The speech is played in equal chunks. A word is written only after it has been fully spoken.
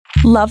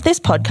Love this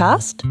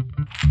podcast?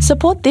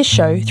 Support this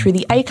show through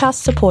the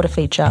Acast supporter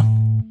feature.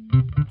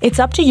 It's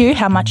up to you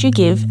how much you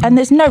give, and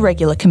there's no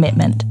regular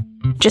commitment.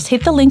 Just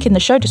hit the link in the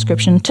show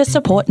description to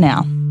support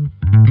now.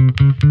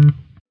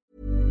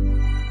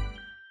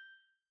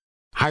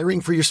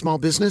 Hiring for your small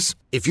business?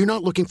 If you're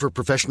not looking for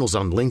professionals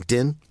on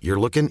LinkedIn, you're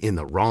looking in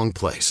the wrong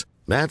place.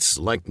 That's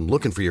like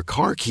looking for your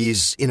car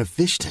keys in a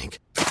fish tank.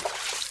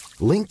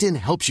 LinkedIn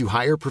helps you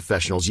hire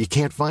professionals you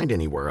can't find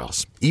anywhere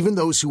else, even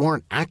those who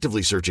aren't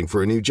actively searching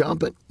for a new job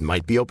but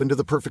might be open to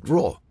the perfect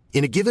role.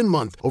 In a given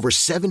month, over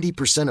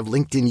 70% of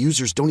LinkedIn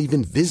users don't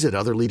even visit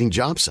other leading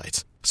job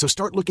sites. So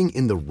start looking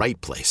in the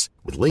right place.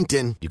 With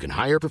LinkedIn, you can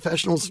hire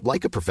professionals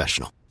like a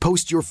professional.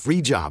 Post your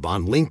free job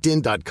on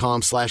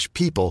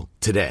linkedin.com/people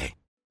today.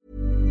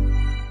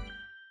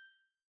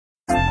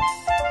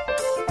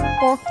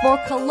 Bork, bork,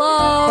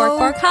 hello. Bork,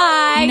 bork,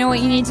 hi. You know what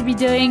you need to be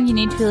doing? You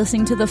need to be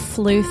listening to the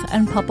Floof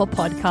and Papa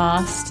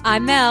podcast.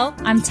 I'm Mel.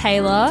 I'm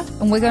Taylor,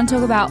 and we're going to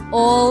talk about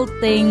all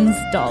things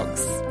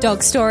dogs.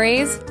 Dog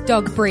stories,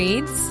 dog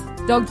breeds,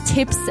 Dog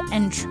tips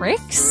and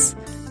tricks.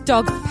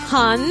 dog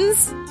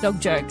puns, Dog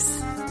jokes.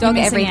 dog You're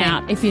missing everything.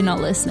 out if you're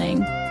not listening.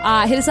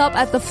 Hit us up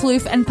at the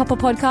Floof and Papa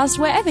podcast,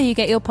 wherever you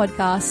get your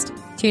podcast.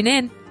 Tune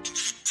in.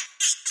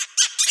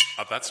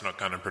 That's Not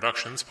Gunner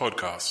Productions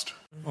podcast.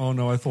 Oh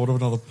no, I thought of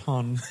another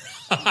pun.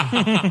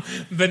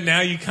 But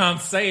now you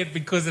can't say it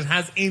because it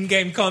has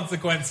in-game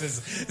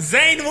consequences.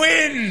 Zane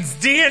wins!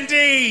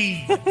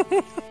 D&D!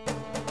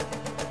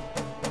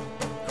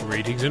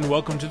 Greetings and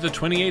welcome to the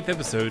 28th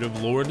episode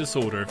of Law and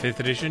Disorder, 5th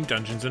edition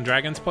Dungeons &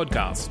 Dragons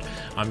podcast.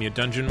 I'm your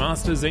Dungeon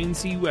Master, Zane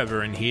C.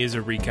 Weber, and here's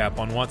a recap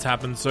on what's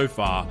happened so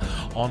far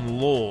on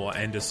Law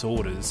and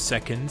Disorder's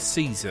second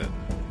season.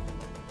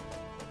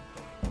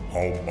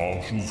 Our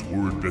marshals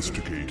were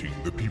investigating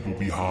the people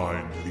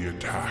behind the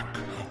attack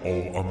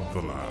on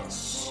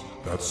Unthalas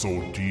that saw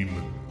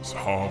demons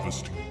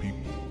harvesting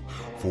people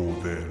for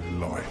their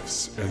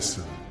life's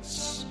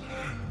essence.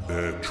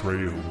 Their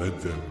trail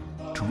led them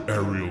to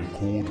Ariel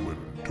Cordwin,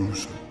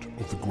 docent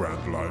of the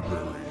Grand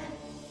Library.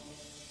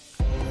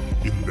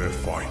 In their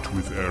fight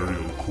with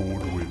Ariel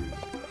Cordwin,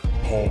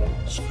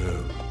 pawns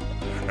fell,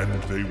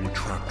 and they were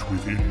trapped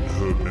within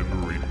her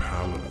memory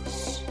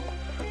palace.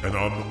 An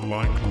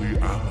unlikely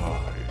ally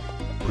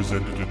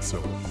presented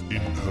itself in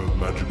her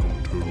magical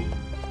tome.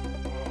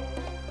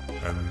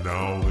 And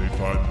now they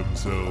find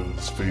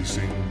themselves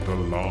facing the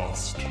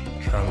last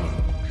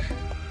challenge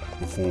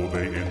before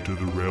they enter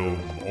the realm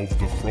of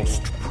the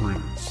Frost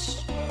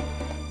Prince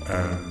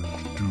and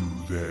do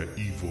their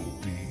evil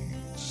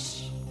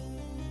deeds.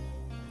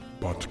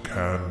 But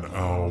can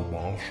our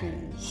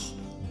marshals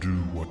do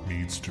what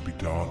needs to be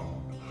done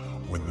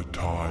when the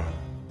time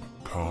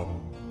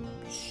comes?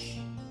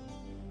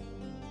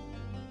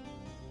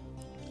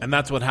 And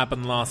that's what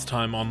happened last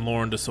time on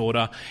Law and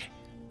Disorder.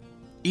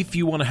 If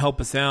you want to help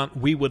us out,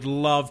 we would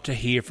love to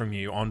hear from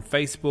you on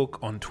Facebook,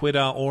 on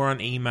Twitter, or on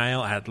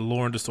email at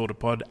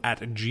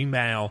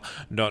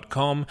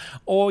lawanddisorderpod@gmail.com.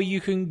 Or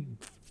you can,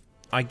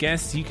 I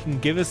guess, you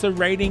can give us a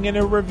rating and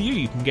a review.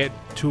 You can get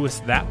to us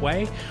that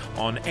way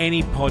on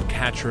any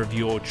podcatcher of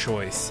your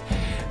choice.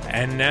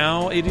 And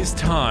now it is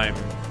time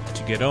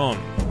to get on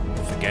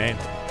with the game.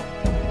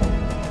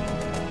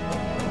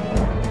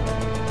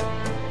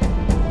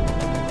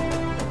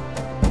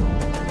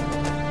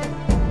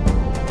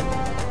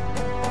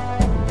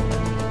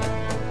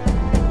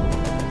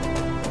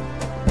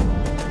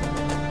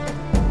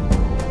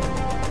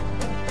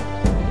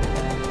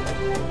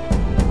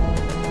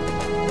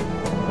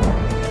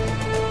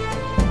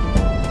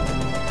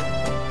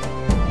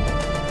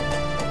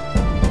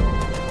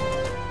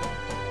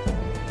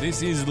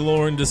 This is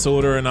Law and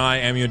Disorder, and I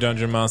am your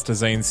Dungeon Master,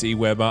 Zane C.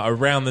 Weber.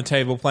 Around the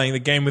table playing the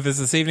game with us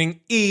this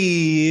evening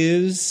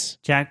is...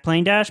 Jack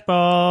playing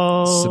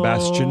Dashball.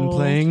 Sebastian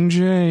playing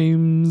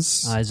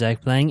James.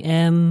 Isaac playing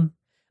M.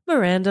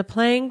 Miranda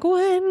playing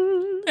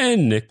Gwen.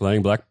 And Nick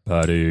playing Black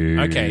Putty.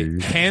 Okay,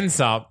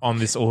 hands up on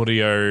this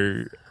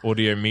audio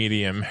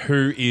medium.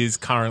 Who is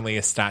currently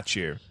a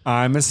statue?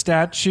 I'm a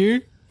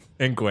statue.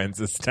 And Gwen's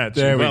a statue.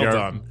 There we well go.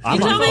 done. You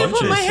told me to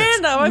put my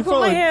hand up. I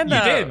put my hand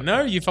up. You did.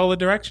 No, you followed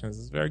directions.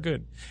 It's very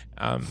good.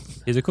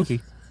 Here's a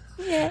cookie.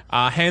 Yeah.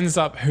 Hands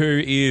up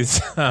who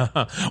is,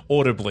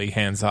 audibly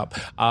hands up,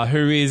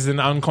 who is an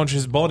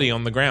unconscious body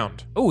on the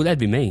ground. Oh, that'd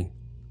be me.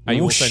 Are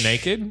you Whoosh. also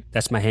naked?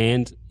 That's my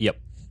hand. Yep.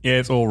 Yeah,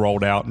 it's all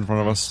rolled out in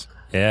front of us.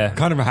 Yeah.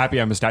 Kind of happy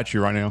I'm a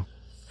statue right now.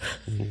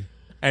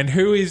 And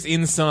who is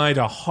inside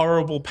a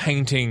horrible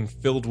painting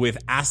filled with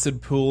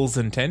acid pools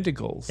and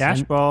tentacles?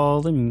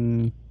 Dashball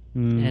and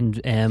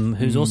M,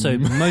 who's also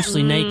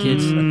mostly naked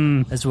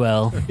as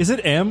well. Is it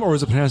M or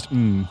is it pronounced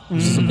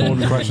This is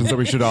important questions that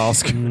we should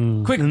ask.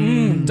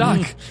 Quick,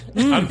 duck.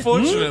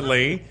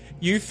 Unfortunately,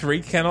 you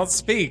three cannot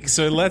speak,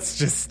 so let's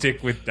just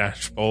stick with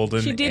Dashbold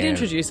and She did M.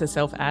 introduce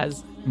herself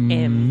as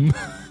M.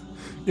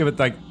 Yeah, but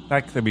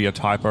that could be a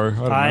typo.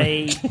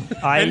 I don't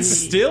know. And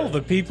still,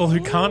 the people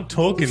who can't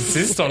talk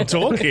insist on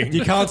talking.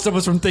 You can't stop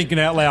us from thinking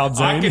out loud,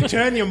 Zane. I can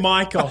turn your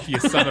mic off, you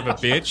son of a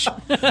bitch.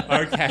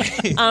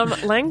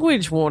 Okay.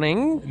 Language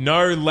warning.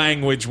 No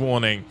language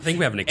warning. I think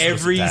we have an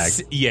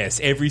explicit tag. Yes,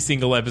 every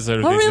single episode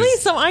of Oh, this really?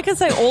 is... So I can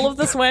say all of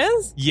the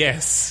swears?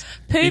 Yes.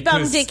 Poo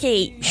bum Because-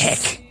 dicky.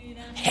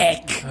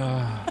 Heck.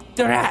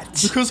 Drat.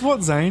 Because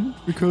what, Zane?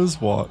 Because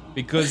what?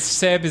 Because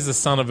Seb is a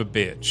son of a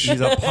bitch.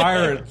 He's a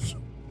pirate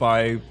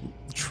by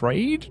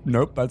trade?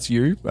 Nope, that's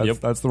you.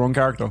 That's the wrong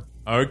character.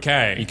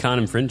 Okay. You can't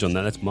infringe on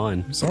that. That's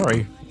mine.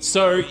 Sorry.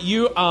 So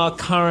you are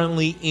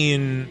currently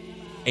in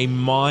a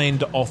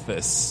mind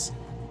office,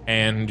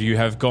 and you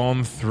have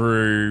gone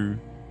through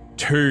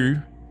 2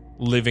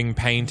 living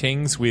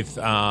paintings with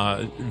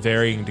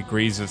varying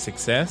degrees of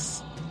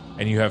success,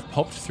 and you have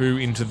popped through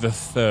into the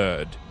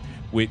 3rd,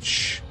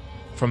 which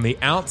from the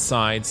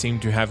outside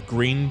seemed to have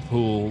green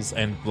pools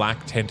and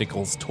black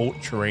tentacles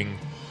torturing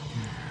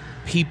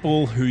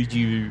people who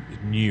you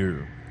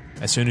knew.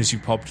 As soon as you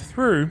popped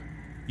through,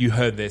 you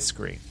heard their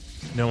scream.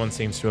 No one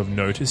seems to have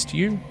noticed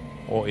you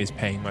or is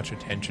paying much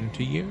attention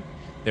to you.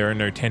 There are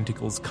no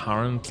tentacles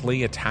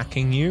currently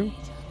attacking you.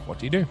 What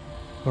do you do?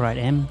 All right,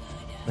 Em,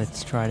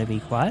 let's try to be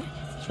quiet.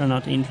 Try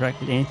not to interact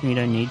with anything we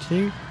don't need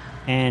to.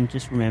 And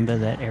just remember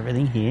that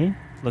everything here,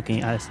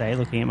 looking at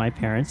my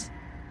parents,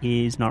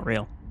 is not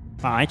real.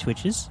 My eye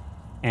twitches,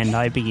 and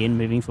I begin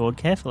moving forward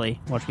carefully,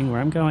 watching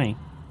where I'm going.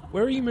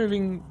 Where are you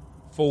moving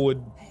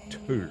forward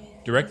to?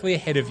 Directly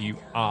ahead of you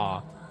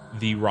are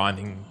the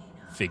writhing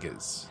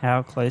figures.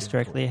 How close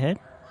directly ahead?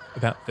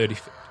 About 30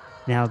 feet.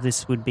 Now,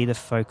 this would be the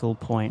focal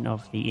point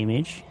of the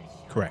image.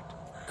 Correct.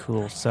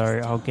 Cool.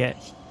 So I'll get...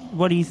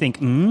 What do you think?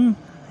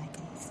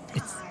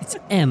 It's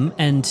M,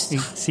 and...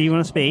 So you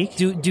want to speak?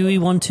 Do we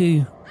want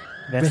to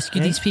rescue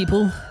Investigate? these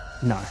people?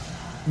 No.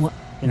 What?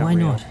 They're Why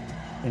real. not?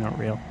 They're not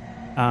real.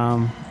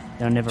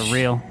 They're never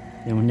real.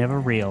 They were never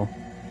real.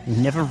 They're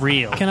never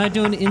real. Can I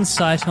do an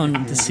insight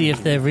on to see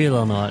if they're real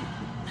or not?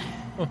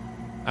 Oh,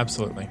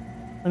 absolutely.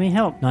 Let me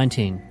help.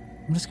 19.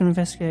 I'm just going to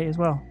investigate as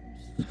well.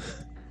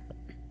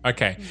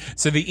 Okay,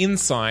 so the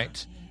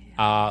insight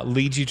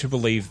leads you to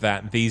believe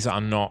that these are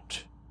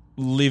not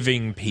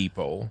living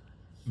people,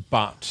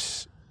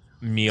 but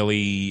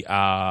merely,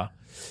 I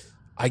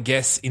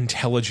guess,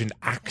 intelligent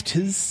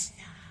actors.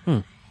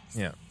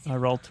 Yeah. I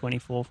rolled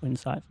 24 for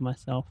insight for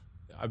myself.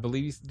 I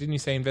believe, didn't you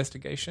say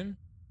investigation?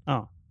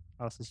 Oh,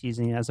 I was just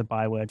using it as a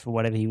byword for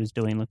whatever he was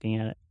doing looking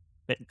at it.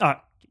 But,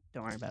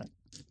 don't worry about it.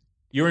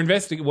 You're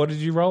investigating. What did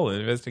you roll in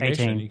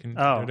investigation? 18. You can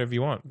do Oh. whatever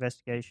you want.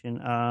 Investigation,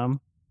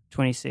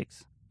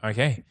 26.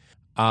 Okay.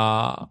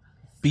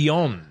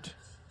 Beyond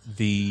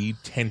the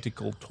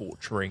tentacle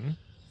torturing,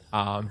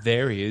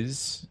 there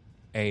is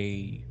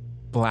a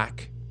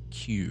black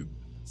cube.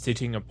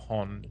 Sitting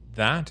upon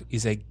that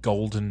is a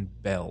golden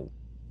bell,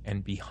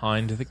 and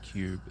behind the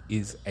cube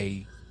is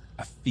a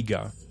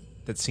figure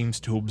that seems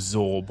to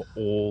absorb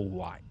all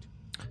light.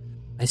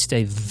 I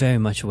stay very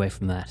much away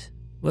from that.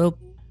 Well,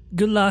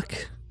 good luck.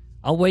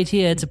 I'll wait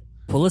here to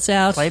pull us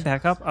out. Play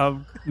back up.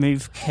 I'll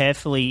move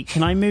carefully.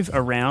 Can I move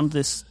around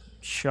this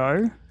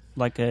show?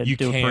 Like a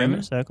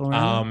perimeter circle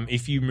around it?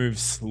 If you move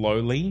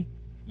slowly,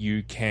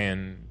 you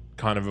can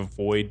kind of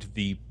avoid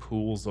the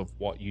pools of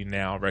what you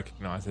now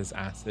recognize as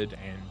acid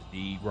and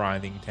the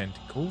writhing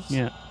tentacles.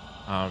 Yeah.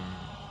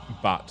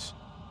 But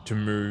to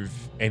move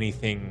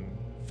anything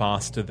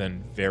faster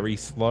than very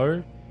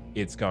slow,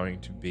 it's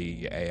going to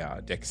be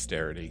a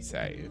dexterity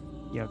save.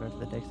 Yeah, I'll go for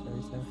the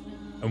dexterity save.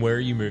 And where are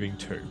you moving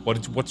to?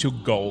 What's your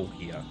goal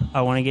here?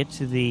 I want to get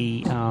to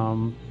the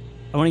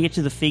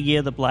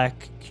figure, the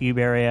black cube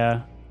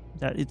area.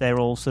 That they're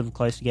all sort of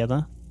close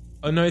together.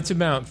 Oh no, it's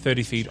about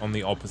 30 feet on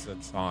the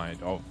opposite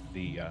side of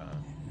the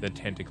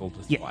tentacle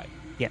display.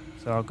 Yeah,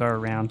 so I'll go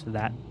around to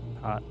that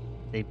part,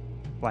 the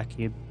black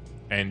cube.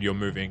 And you're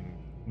moving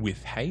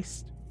with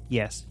haste?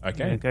 Yes.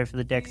 Okay. I'm gonna go for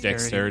the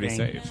dexterity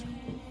thing. save.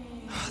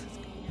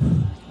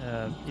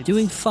 It's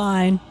Doing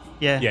fine.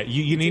 Yeah. Yeah,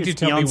 you need to It's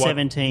tell me beyond what...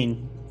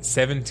 17.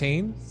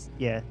 17?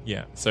 Yeah.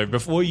 Yeah, so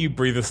before you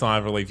breathe a sigh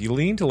of relief, you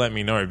need to let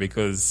me know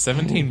because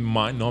 17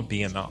 might not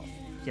be enough.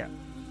 Yeah.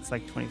 It's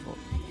like 24.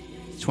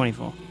 It's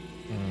 24.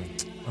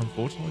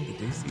 Unfortunately,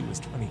 the DC was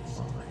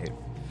 25.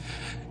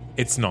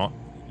 It's not.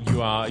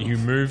 You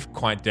move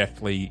quite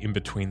deftly in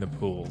between the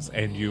pools,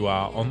 and you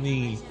are on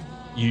the...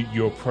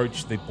 You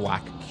approach the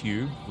black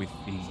cube with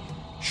the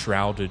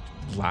shrouded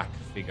black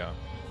figure.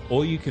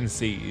 All you can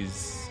see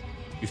is,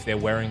 if they're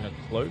wearing a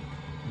cloak,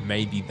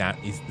 maybe that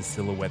is the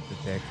silhouette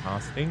that they're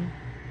casting,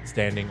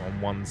 standing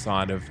on one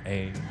side of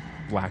a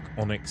black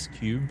onyx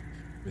cube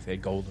with a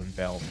golden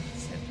bell in the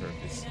center of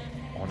this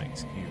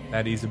onyx cube.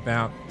 That is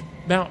about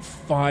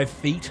 5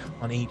 feet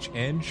on each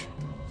edge,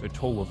 so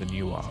taller than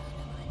you are.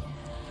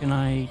 Can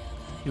I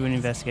do an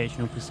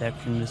investigation or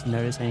perception? Just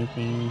notice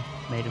anything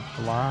made of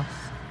glass?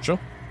 Sure.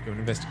 Do an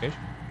investigation.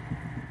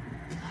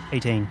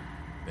 18.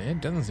 There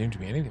doesn't seem to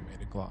be anything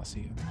made of glass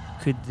here.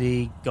 Could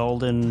the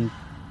golden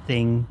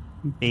thing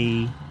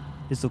be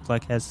this look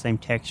like has the same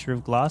texture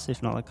of glass,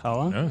 if not the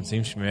color? No, it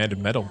seems to be made of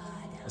metal.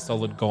 A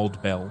solid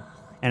gold bell.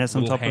 And it's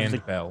on Little top of hand the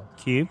bell.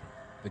 cube.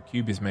 The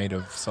cube is made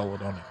of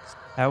solid onyx.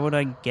 How would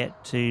I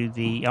get to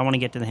the... I want to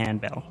get to the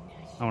handbell.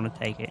 I want to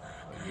take it.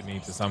 You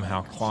need to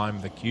somehow climb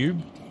the cube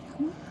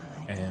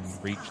and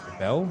reach the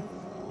bell.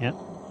 Yep.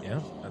 Yeah.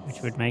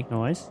 Which would make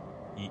noise.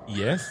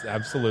 Yes,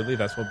 absolutely.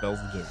 That's what bells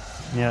do.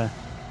 Yeah.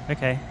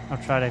 Okay, I'll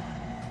try to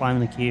climb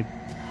the cube.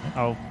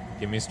 I'll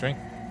Give me a strength.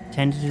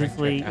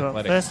 tentatively... Strength check, Well,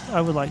 athletics. first,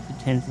 I would like to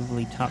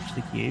tentatively touch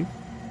the cube.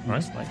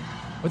 Right. Just like,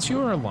 What's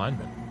your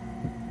alignment?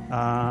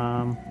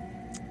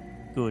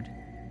 good.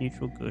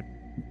 Neutral good.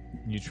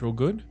 Neutral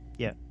good?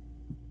 Yeah.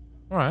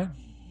 All right.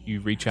 You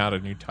reach out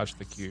and you touch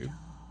the cube.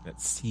 That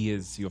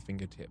sears your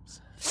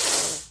fingertips.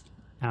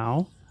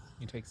 Ow.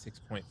 You take 6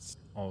 points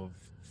of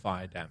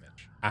fire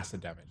damage.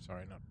 Acid damage,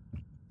 sorry, not...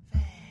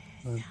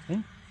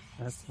 Okay.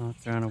 That's not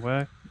going to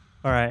work.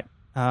 All right.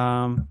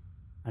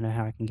 I know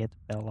how I can get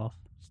the bell off.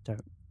 Just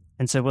don't.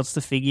 And so what's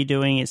the figure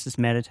doing? It's just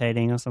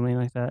meditating or something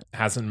like that?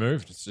 Hasn't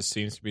moved. It just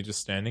seems to be just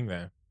standing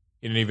there.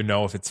 You don't even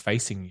know if it's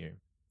facing you.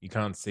 You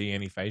can't see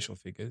any facial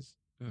features.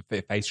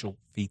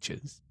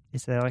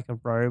 Is there like a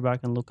robe I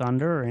can look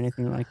under or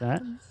anything like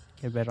that?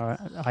 Get a better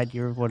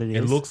idea of what it is.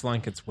 It looks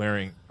like it's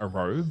wearing a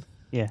robe.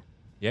 Yeah.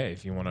 Yeah,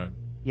 if you want to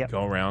Yep.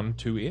 go around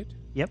to it.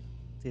 Yep.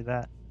 See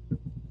that.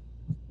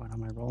 What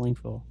am I rolling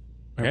for?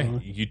 Okay,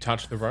 you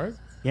touch the robe.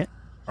 Yep.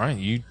 All right,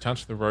 you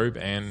touch the robe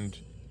and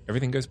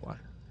everything goes black.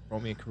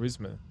 Roll me a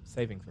charisma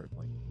saving throw,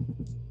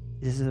 please.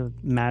 Is this a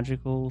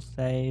magical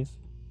save?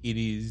 It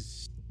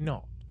is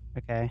not.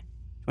 Okay.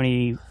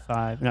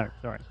 25. No,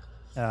 sorry.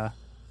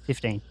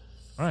 15.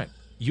 All right,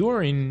 you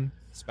are in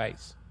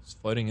space,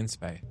 just floating in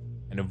space,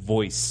 and a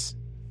voice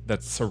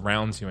that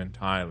surrounds you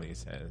entirely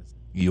says,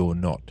 "You're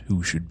not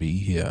who should be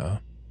here.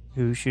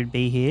 Who should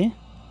be here?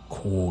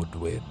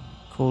 Cordwin.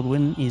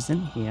 Cordwin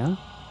isn't here.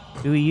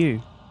 Who are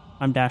you?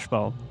 I'm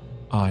Dashbold.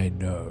 I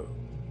know.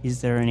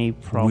 Is there any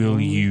problem?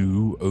 Will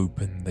you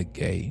open the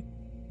gate?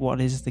 What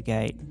is the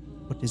gate?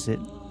 What is it?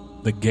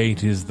 The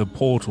gate is the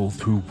portal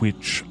through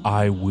which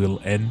I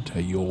will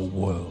enter your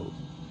world."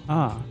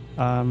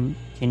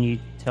 Can you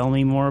tell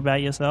me more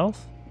about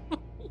yourself?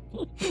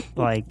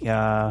 Like,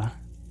 are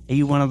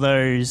you one of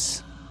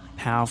those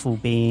powerful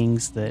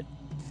beings that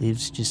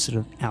lives just sort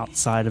of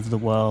outside of the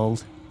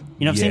world?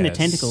 You know, I've seen the Yes.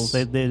 tentacles.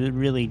 They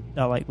really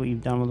are like what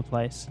you've done with the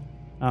place.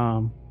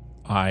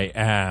 I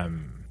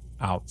am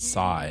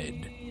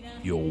outside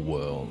your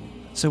world.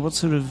 So what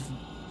sort of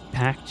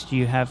pact do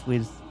you have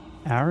with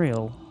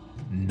Ariel?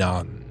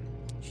 None.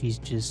 She's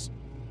just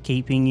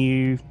keeping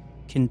you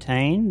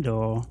contained,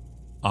 or...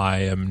 I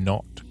am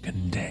not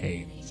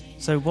contained.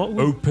 So what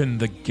would... Open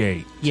the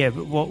gate. Yeah,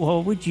 but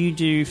what would you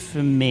do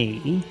for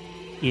me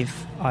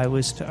if I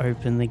was to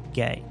open the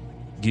gate?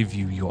 Give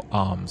you your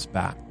arms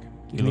back.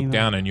 Give You me look my-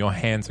 down and your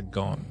hands are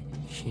gone.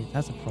 Shit,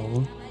 that's a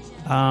problem.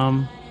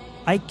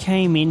 I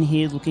came in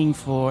here looking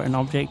for an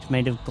object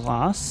made of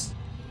glass.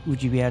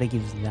 Would you be able to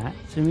give that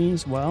to me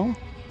as well?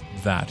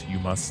 That you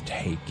must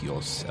take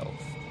yourself.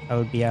 I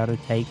would be able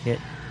to take it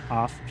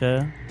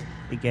after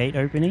the gate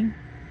opening?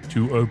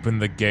 To open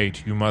the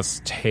gate, you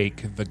must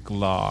take the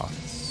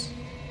glass.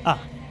 Ah,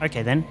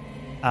 okay then.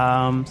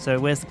 So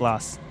where's the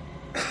glass?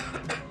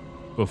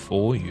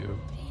 Before you.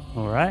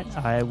 Alright,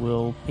 I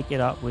will pick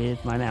it up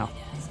with my mouth,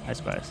 I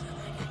suppose.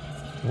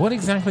 What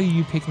exactly are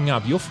you picking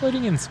up? You're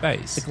floating in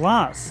space. The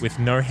glass. With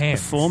no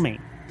hands. Before me.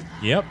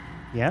 Yep.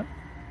 Yep.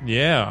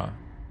 Yeah.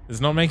 It's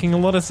not making a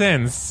lot of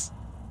sense.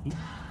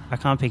 I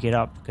can't pick it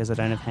up because I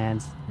don't have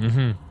hands.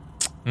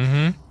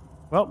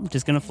 Well, I'm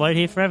just going to float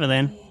here forever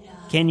then.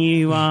 Can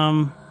you,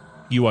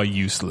 You are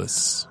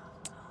useless.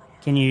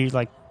 Can you,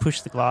 like,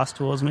 push the glass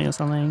towards me or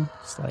something?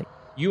 Just like...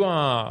 You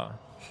are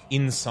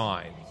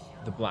inside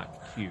the black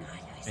cube,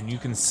 and you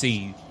can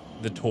see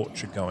the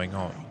torture going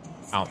on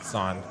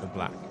outside of the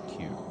black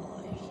cube.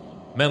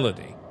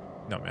 Melody.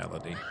 Not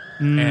Melody.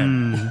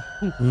 M.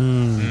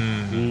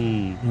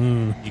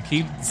 You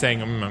keep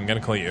saying, I'm going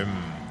to call you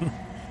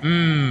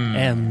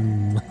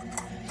M.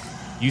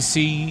 You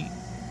see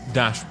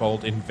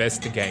Dashbold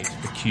investigate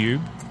the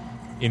cube,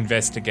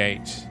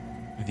 investigate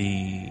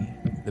the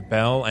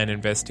bell, and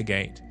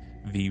investigate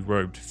the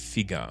robed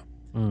figure.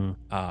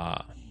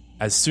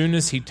 As soon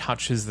as he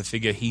touches the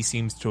figure, he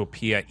seems to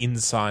appear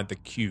inside the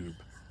cube,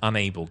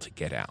 unable to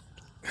get out.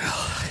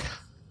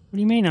 What do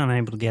you mean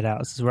unable to get out?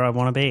 This is where I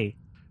want to be.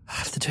 I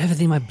have to do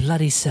everything my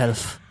bloody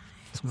self.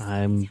 So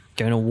I'm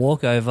going to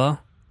walk over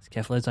as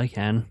careful as I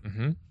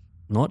can,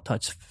 not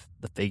touch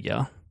the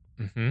figure.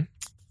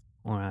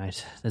 All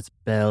right, that's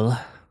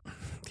Bell.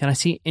 Can I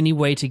see any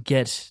way to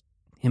get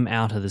him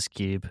out of this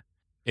cube?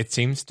 It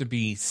seems to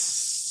be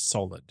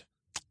solid.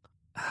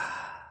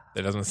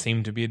 There doesn't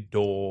seem to be a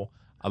door,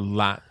 a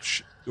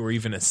latch, or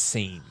even a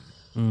seam.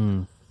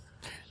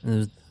 There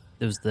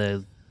was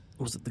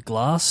was it the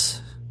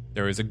glass?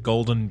 There is a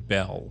golden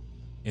bell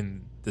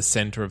in the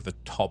center of the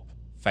top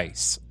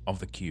face of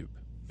the cube,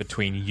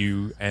 between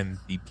you and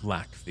the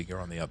black figure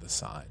on the other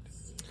side.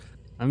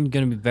 I'm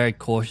going to be very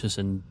cautious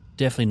and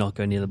definitely not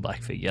go near the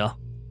black figure.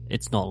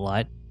 it's not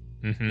light.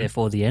 Mhm.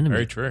 Therefore, the enemy.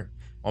 Very true.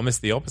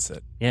 Almost the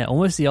opposite. Yeah,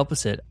 almost the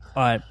opposite.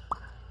 All right,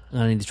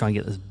 I need to try and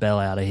get this bell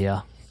out of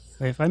here.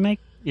 Wait,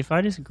 if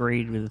I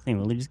disagreed with the thing,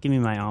 will you just give me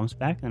my arms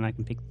back and I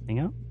can pick the thing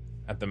up?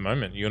 At the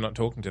moment, you're not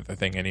talking to the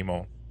thing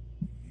anymore.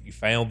 You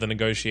failed the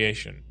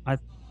negotiation.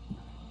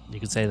 You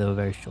could say they were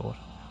very short.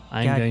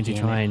 I'm God going to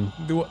damn try it. and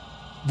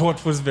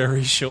What was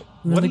very short?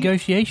 the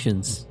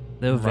negotiations.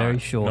 They were very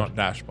short. Not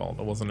Dashbolt.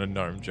 It wasn't a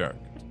gnome joke.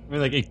 I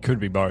mean, like, it could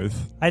be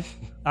both. I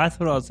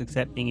thought I was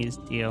accepting his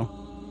deal.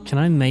 Can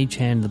I mage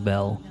hand the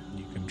bell?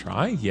 You can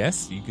try.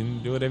 Yes, you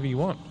can do whatever you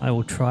want. I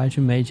will try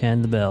to mage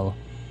hand the bell.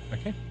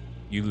 Okay.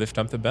 You lift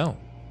up the bell.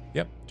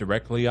 Yep.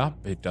 Directly up.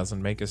 It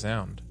doesn't make a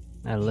sound.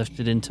 I lift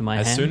it into my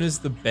As hand. soon as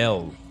the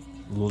bell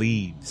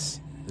leaves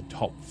the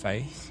top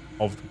face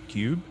of the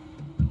cube,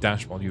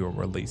 Dashbolt, you are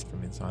released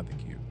from inside the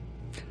cube.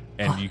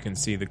 And you can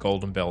see the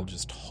golden bell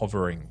just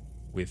hovering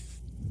with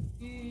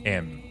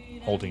M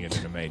holding it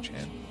in a mage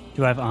hand.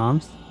 Do I have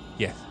arms?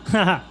 Yes.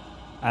 I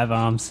have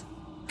arms.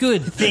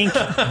 Good. Think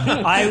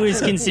I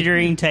was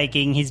considering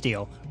taking his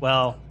deal.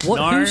 Well, What?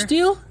 no, Whose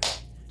deal?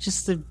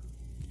 just the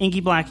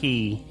Inky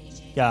Blacky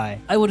guy.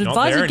 I would Not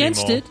advise there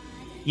against anymore.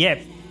 it.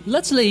 Yep.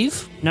 Let's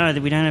leave. No,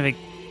 that we don't have a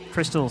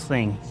crystal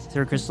thing. Is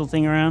there a crystal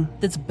thing around?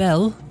 That's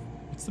bell.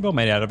 What's the bell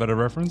made out of? A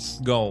reference?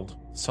 Gold.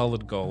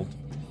 Solid gold.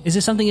 Is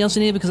there something else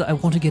in here? Because I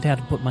want to get out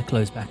and put my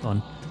clothes back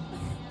on.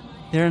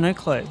 There are no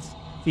clothes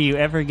for you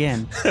ever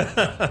again.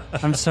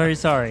 I'm so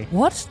sorry.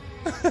 What?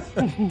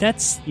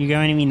 That's... You're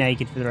going to be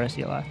naked for the rest of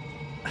your life.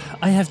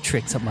 I have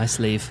tricks up my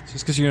sleeve.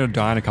 Just because you're going to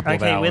die in a couple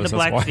of Okay, hours. where the that's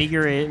black why.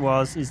 figure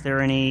is there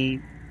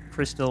any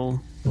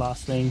crystal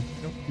last thing?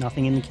 Nope.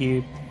 Nothing in the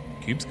cube.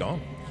 Cube's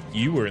gone.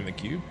 You were in the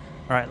cube.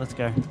 All right, let's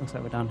go. Looks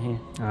like we're done here.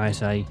 All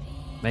right, I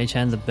mage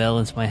hand the bell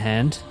into my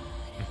hand.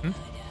 And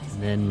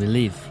then we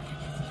leave.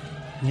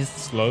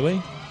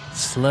 Slowly.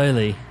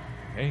 Slowly.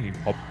 Okay, you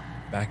pop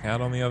back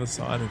out on the other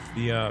side of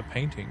the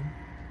painting.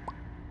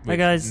 Hey,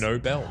 guys. No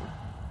bell.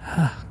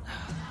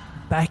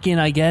 Back in,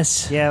 I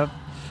guess. Yeah,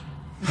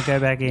 we'll go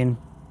back in.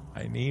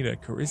 I need a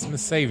charisma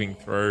saving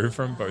throw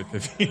from both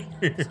of you.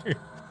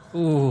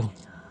 Ooh,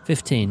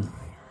 15.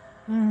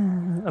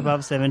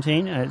 Above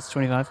 17, it's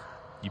 25.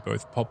 You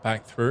both pop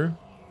back through.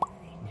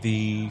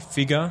 The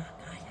figure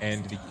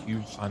and the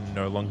cube are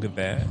no longer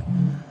there.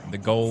 The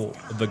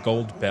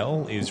gold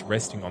bell is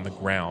resting on the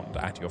ground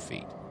at your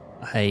feet.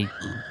 I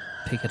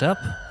pick it up.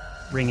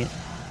 Ring it.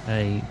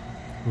 I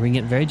ring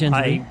it very gently.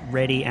 I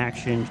ready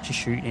action to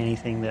shoot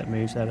anything that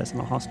moves at us in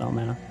a hostile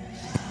manner.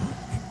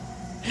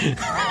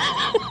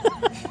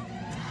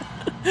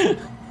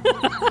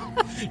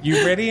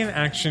 You ready in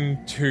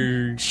action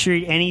to...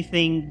 Shoot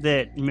anything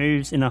that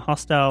moves in a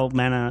hostile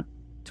manner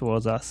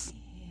towards us.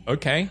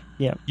 Okay.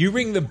 Yeah. You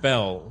ring the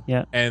bell,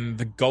 Yeah. and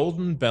the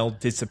golden bell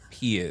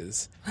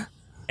disappears,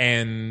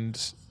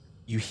 and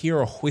you hear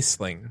a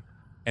whistling,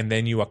 and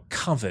then you are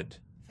covered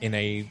in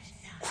a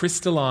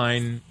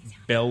crystalline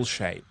bell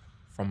shape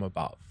from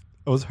above.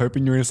 I was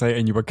hoping you were going to say,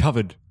 and you were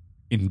covered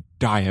in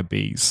dire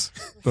bees.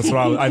 That's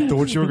what I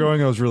thought you were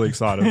going. I was really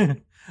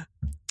excited.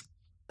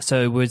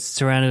 So we're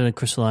surrounded in a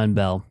crystalline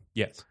bell.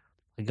 Yes.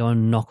 I go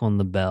and knock on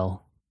the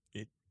bell.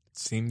 It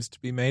seems to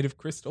be made of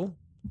crystal.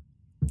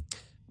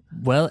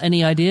 Well,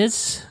 any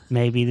ideas?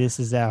 Maybe this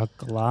is our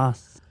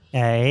glass,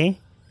 eh?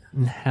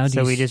 And how do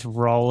So you we just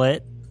roll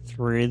it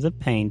through the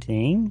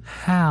painting.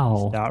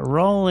 How? Start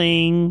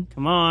rolling.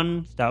 Come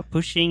on. Start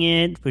pushing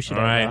it. Push it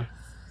All over. right.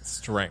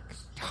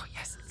 Strength. Oh,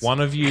 yes.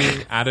 One of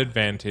you at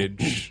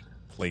advantage,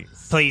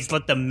 please. Please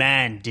let the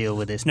man deal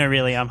with this. No,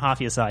 really, I'm half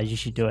your size. You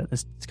should do it.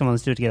 Let's come on,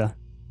 let's do it together.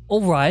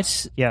 All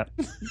right. Yeah.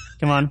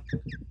 Come on.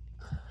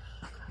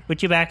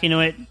 Put your back into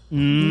it.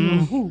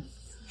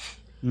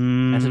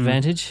 At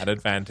advantage? At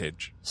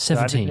advantage.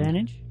 17.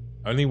 Advantage?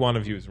 Only one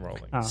of you is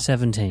rolling. Oh.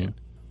 17.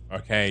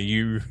 Okay,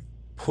 you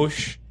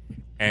push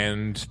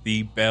and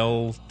the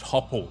bell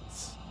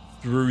topples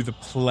through the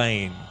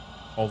plane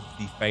of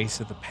the face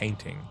of the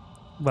painting.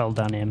 Well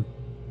done, Em.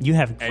 You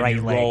have And great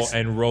you legs.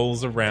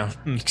 rolls around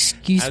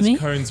Excuse as me?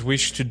 cones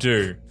wish to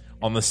do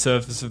on the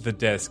surface of the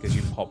desk as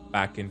you pop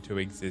back into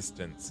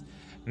existence.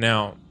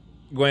 Now,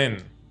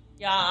 Gwen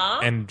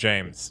Yeah. and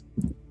James.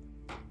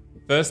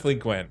 Firstly,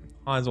 Gwen,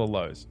 highs or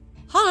lows?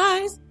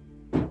 Highs.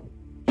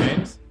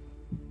 James?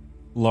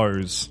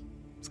 Lows.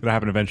 It's going to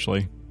happen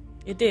eventually.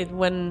 It did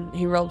when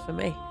he rolled for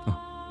me.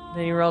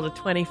 Then he rolled a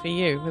 20 for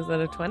you. Was that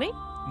a 20?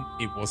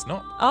 It was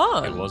not.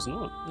 Oh. It was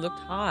not. Looked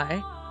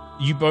high.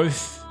 You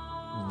both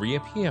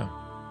reappear,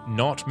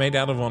 not made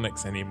out of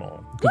onyx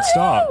anymore. Good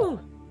start. Woo!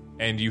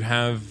 And you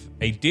have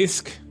a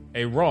disc,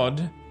 a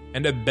rod,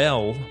 and a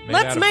bell made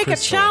Let's out of make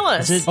crystal. a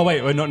chalice. Is it, Oh,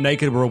 wait, we're not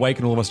naked. We're awake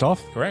and all of us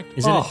stuff? Correct.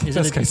 is Oh, it, is,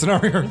 best it a, case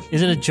scenario.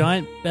 is it a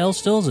giant bell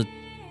still? Is it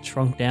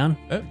shrunk down?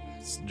 Oh,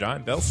 it's a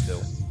giant bell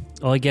still.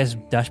 Well, I guess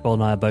Dashbolt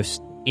and I are both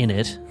in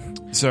it.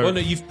 So, Well, no,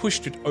 you've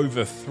pushed it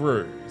over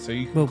through, so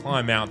you can Well-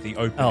 climb out the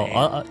Oh,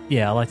 opening.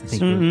 yeah, I like to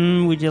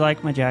think Would you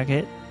like my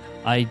jacket?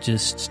 I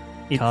just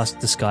cast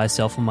disguise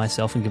self on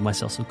myself and give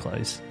myself some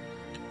clothes.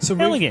 so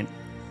we've, Elegant.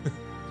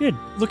 Good.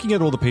 Looking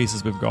at all the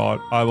pieces we've got,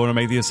 I want to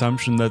make the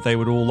assumption that they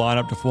would all line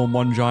up to form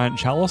one giant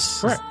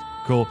chalice. Correct.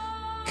 Cool.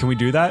 Can we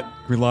do that?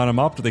 Can we line them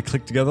up? Do they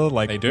click together?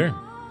 Like They do.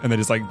 And they're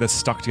just like, they're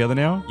stuck together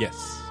now? Yes.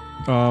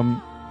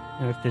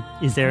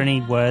 Is there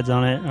any words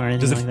on it or anything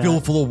Does it like fill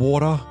that? full of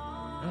water?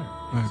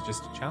 No, it's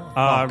just a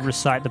challenge.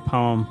 Recite the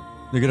poem.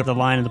 You're gonna The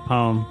line of the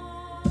poem.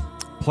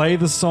 play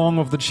the song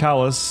of the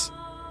chalice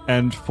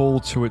and fall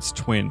to its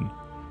twin.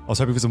 I was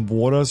hoping for some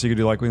water, so you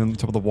could do like on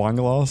top of the wine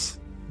glass,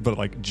 but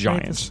like Play the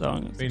giant.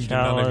 song of the Do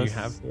none of you chalice,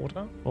 have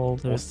water? fall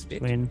to Or its spit?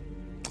 twin.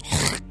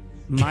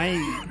 My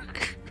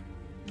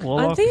I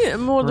warlock think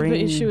more the bring-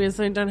 issue is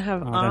they don't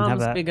have Oh, I don't have arms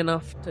that. big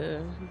enough to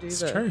do It's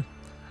that. true.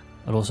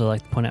 I'd also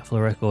like to point out for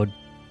the record,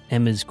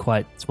 Emma's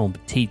quite small and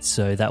petite,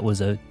 so that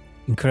was a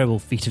incredible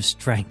feat of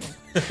strength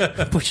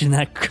pushing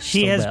that crystal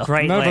She has bell.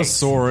 great Never legs.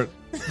 saw it.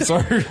 So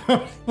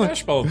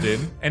Dashbold did,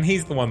 and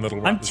he's the one that'll.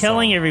 I'm write the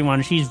telling song.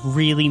 everyone, she's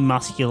really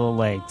muscular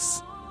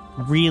legs,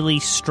 really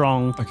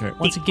strong. okay.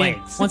 Once thick again,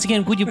 legs. once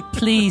again, would you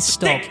please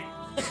stop?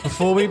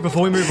 Before we move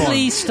on,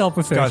 Please stop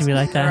referring Guys. to me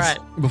like that.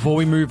 Right. before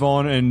we move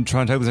on and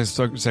try and take this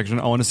next section,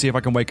 I want to see if I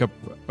can wake up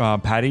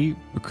Patty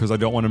because I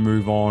don't want to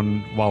move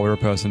on while we're a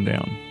person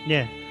down.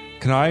 Yeah.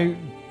 Can I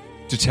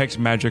detect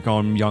magic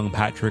on young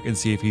Patrick and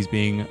see if he's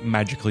being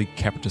magically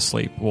kept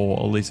asleep, or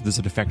at least if there's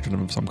a defect in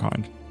him of some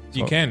kind?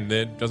 You can.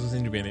 There doesn't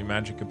seem to be any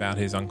magic about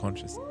his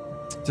unconscious.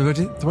 Can I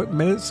do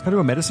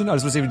a medicine? I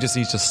just want to see if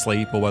he's just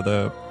asleep or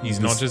whether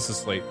He's not just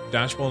asleep.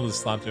 Dashboard has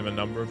slapped him a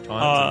number of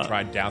times and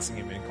tried dousing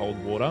him in cold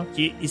water.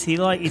 Is he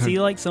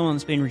like someone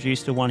that's been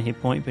reduced to 1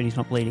 hit point, but he's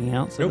not bleeding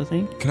out, sort of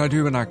thing? Can I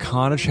do an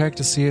Arcana check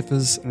to see if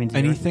there's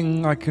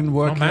anything I can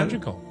work Not out?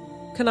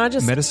 magical. Can I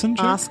just Medicine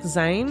check? ask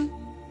Zane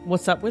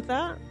what's up with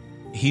that?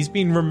 He's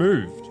been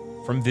removed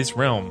from this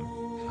realm.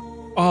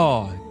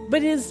 Oh,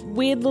 But his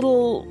weird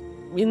little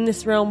in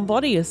this realm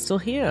body is still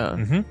here.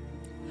 Mm-hmm.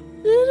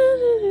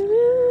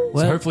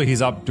 so hopefully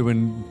he's up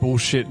doing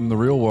bullshit in the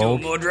real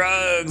world. More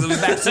drugs. I'll be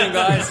back soon,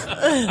 guys.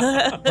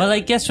 Well, I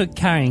guess we're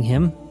carrying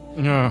him.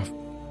 Oh,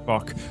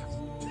 fuck.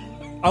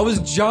 I was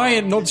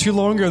giant not too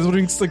long ago.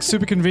 It was like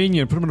super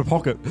convenient. Put him in a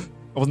pocket.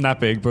 I wasn't that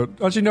big, but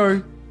actually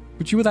no.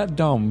 But you were that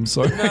dumb,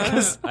 so.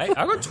 I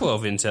got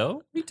 12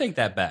 intel. You take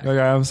that back. Okay,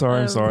 I'm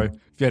sorry. If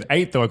you had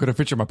 8, though, I could have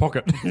fit you in my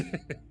pocket.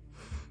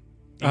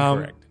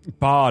 Incorrect.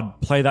 Bard,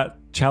 play that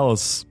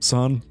chalice,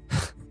 son.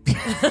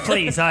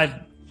 Please, my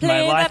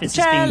life has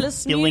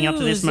just been building up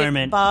to this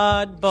moment.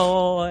 Bard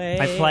boy.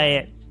 I play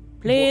it.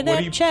 Play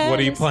What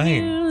are you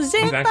playing?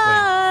 music, Exactly.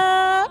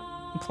 Bard.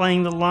 I'm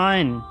playing the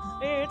line.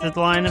 The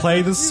line of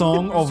Play the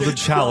song of the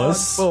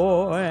chalice.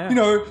 Boy. You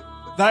know,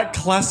 that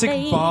classic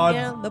Bard.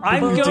 I'm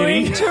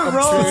going ditty. to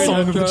roll. Song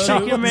of the Do you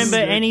chalice. remember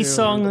any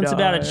song that's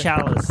about a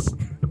chalice?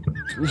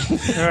 All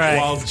right.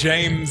 While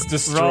James Roll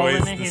destroys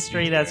in a the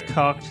history that's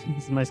cocked.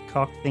 It's the most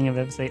cocked thing I've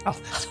ever seen. Oh,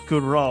 that's a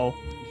good roll.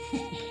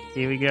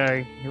 Here we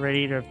go. You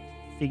ready to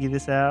figure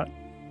this out?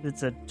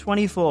 It's a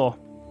 24.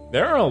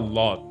 There are a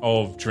lot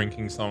of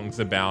drinking songs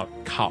about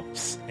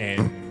cups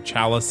and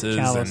chalices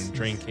and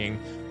drinking,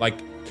 like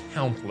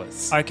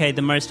countless. Okay,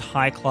 the most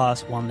high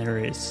class one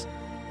there is.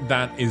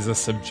 That is a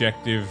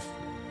subjective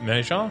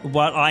measure.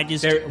 What I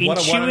just There- what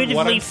I'm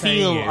intuitively saying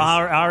feel is-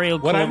 Ariel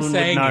What I'm Corbin would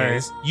saying know.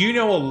 is, you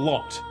know a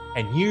lot,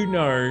 and you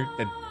know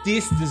that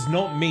this does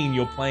not mean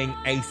you're playing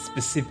a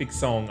specific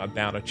song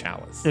about a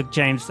chalice. Look,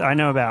 James, I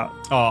know about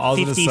Oh, I was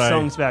 50 gonna say,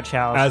 songs about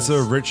chalices. As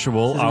a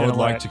ritual, This I isn't would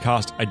gonna like work. to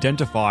cast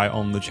Identify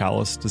on the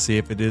chalice to see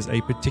if it is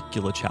a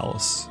particular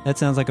chalice. That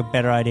sounds like a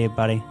better idea,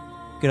 buddy.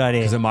 Good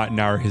idea. Because it might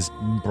narrow his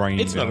brain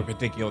It's down. not a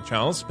particular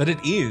chalice, but it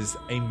is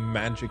a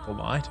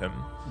magical item.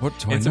 What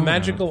do I It's a know about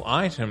magical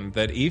item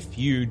that if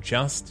you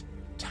just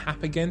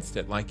tap against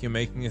it like you're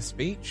making a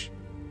speech,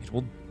 it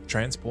will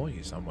transport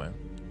you somewhere.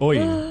 it?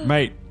 Oi,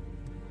 mate.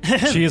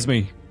 Cheers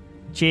me.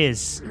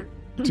 Cheers.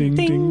 Ding,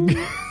 ding.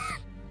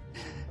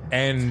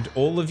 And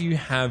all of you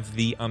have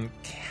the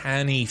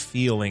uncanny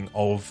feeling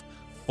of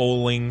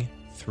falling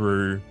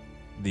through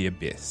the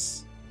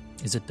abyss.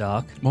 Is it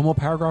dark? One more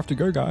paragraph to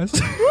go, guys.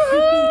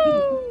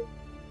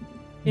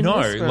 In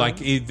No, this room. like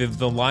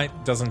the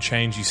light doesn't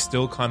change. You're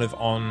still kind of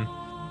on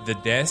the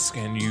desk,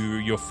 and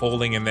you're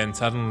falling, and then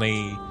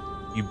suddenly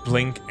you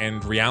blink,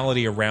 and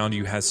reality around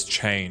you has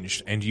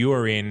changed, and you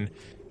are in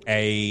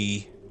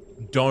a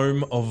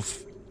dome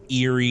of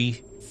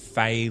eerie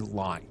fey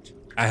light.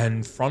 And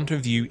in front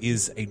of you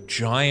is a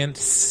giant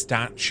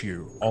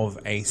statue of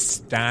a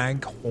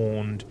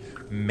stag-horned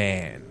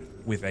man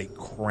with a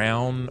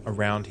crown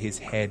around his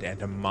head and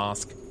a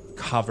mask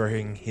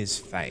covering his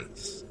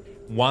face.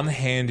 One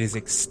hand is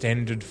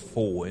extended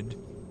forward,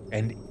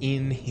 and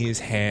in his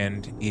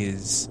hand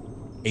is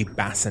a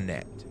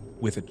bassinet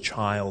with a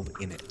child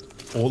in it.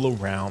 All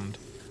around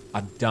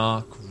are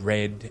dark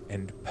red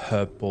and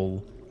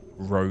purple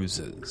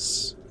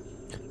roses.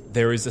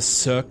 There is a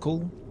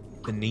circle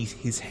beneath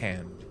his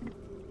hand,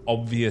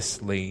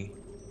 obviously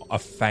a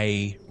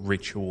Fey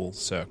ritual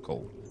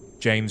circle.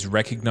 James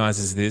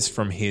recognizes this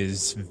from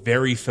his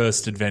very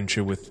first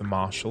adventure with the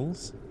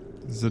Marshals.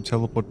 Is it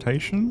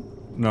teleportation?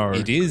 No.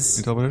 It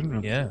is.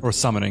 Teleportation? Yeah. Or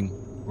summoning?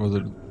 Or was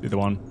it either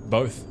one?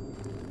 Both.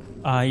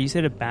 You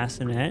said a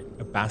bassinet.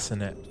 A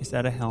bassinet. Is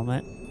that a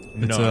helmet?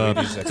 No,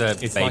 It's a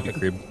it's baby like a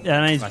crib.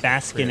 That is Like a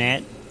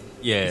bassinet.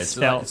 Yeah, it's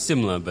Spelled- like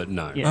similar, but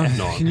no. Yeah.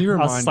 Not. Can you I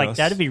remind was like, us?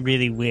 that'd be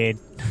really weird.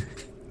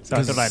 So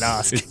I thought I'd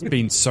ask. It's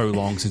been so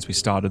long since we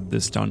started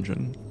this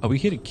dungeon. Are we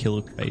here to kill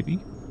a baby?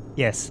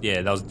 Yes.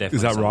 Yeah, that was definitely.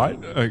 Is that right?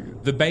 something.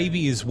 The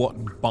baby is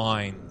what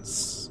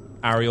binds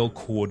Ariel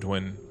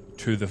Cordwin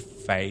to the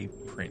Fey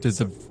Prince Does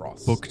the of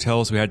Frost. book tell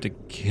us we had to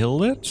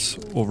kill it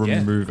or Yeah.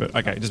 remove it?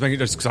 Okay, just make it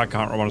just because I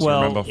can't want us to Well,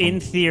 remember. From, in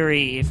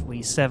theory, if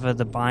we sever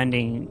the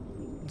binding,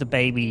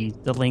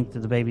 the link that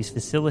the baby's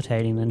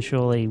facilitating, then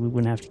surely we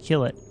wouldn't have to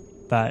kill it.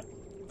 But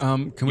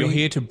can You're we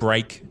here to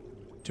break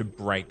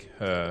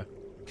her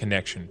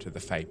connection to the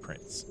Fey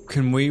Prince.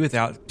 can we,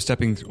 without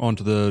stepping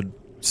onto the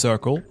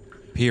circle,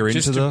 peer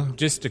into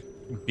Just to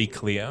be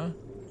clear,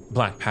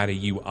 Black Patty,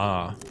 you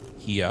are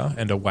here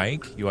and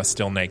awake. You are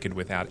still naked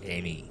without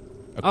any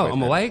equipment. Oh,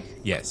 I'm awake?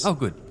 Yes. Oh,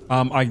 good.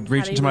 I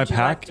reach Patty, into my would you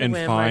pack like to and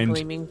wear find. my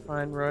gleaming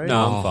fine robe?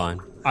 No, Oh. I'm fine.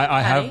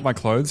 I have Patty? my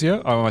clothes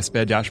here, my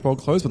spare dashboard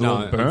clothes, but they're No,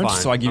 all I'm burnt. fine.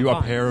 So I give you I'm a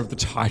fine. pair of the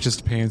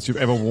tightest pants you've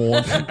ever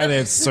worn, and they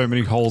have so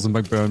many holes and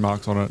like burn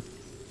marks on it.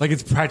 Like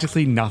it's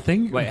practically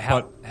nothing. Wait,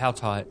 how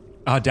tight?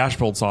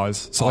 Dashboard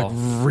size, so Oh. like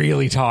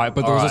really tight.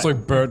 But there was Alright.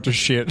 also burnt to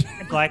shit.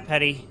 Black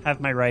Patty, have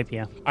my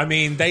rapier. I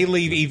mean, they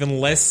leave even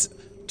less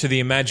to the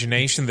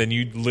imagination than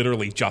you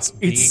literally just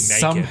being It naked.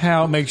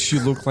 somehow makes you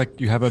look like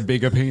you have a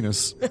bigger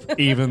penis,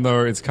 even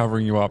though it's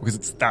covering you up because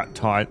it's that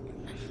tight.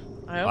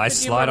 I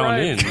slide on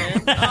in.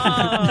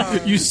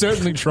 You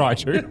certainly try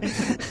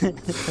to.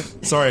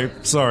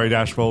 sorry,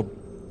 Dashboard.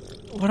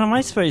 What am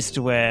I supposed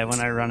to wear when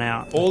I run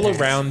out? All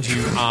around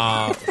you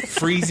are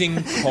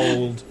freezing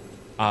cold,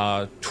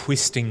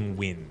 twisting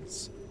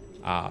winds.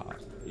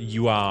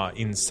 You are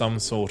in some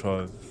sort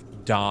of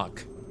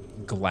dark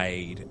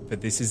glade,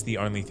 but this is the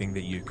only thing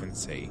that you can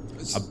see.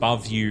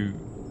 Above you,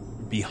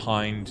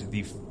 behind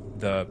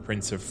the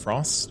Prince of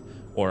Frost,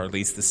 or at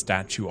least the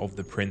statue of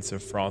the Prince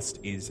of Frost,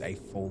 is a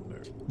full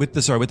moon. With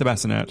the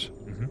bassinet,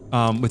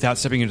 without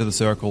stepping into the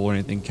circle or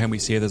anything, can we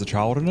see if there's a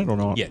child in it or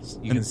not? Yes,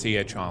 you can see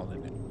a child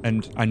in it.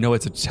 And I know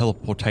it's a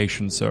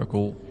teleportation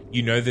circle.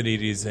 You know that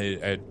it is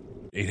it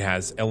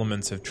has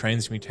elements of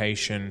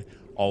transmutation,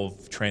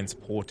 of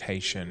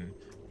transportation,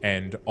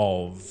 and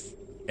of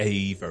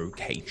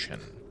evocation.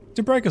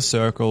 To break a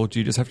circle, do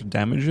you just have to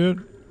damage it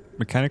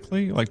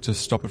mechanically, like to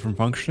stop it from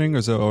functioning,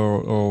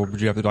 or would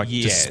you have to like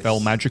Yes. dispel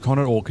magic on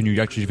it, or can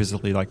you actually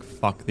physically like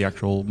fuck the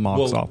actual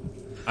marks up?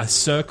 A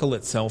circle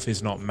itself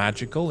is not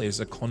magical; it is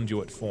a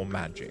conduit for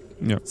magic.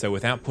 Yep. So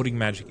without putting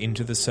magic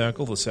into the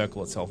circle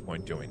itself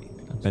won't do anything.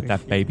 I bet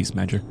that baby's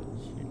magic.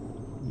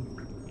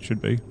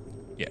 Should be.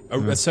 Yeah,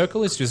 a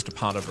circle is just a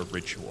part of a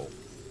ritual.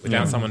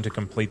 Without someone to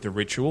complete the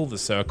ritual, the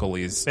circle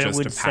is But it just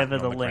would a sever pattern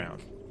the on the link,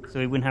 ground. so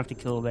we wouldn't have to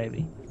kill a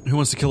baby. Who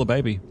wants to kill a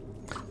baby?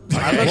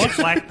 I look at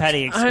Black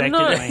Patty I'm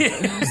not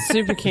expectantly.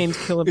 super keen to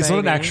kill a baby. It's not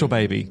an actual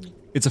baby.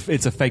 It's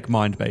a fake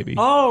mind baby.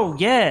 Oh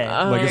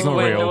yeah, Like, it's not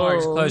real.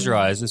 Just close your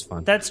eyes. It's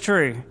fine. that's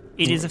true.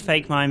 It is a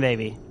fake mind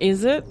baby.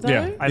 Is it, though?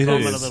 Yeah. I It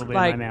vomit is. a little bit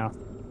Like- in my mouth.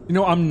 You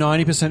know, I'm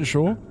 90%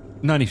 sure.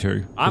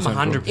 92. I'm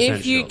 100%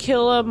 If you sure.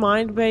 kill a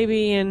mind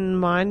baby in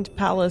Mind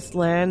Palace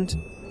land,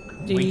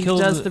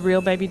 does the real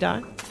baby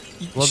die?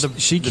 Well,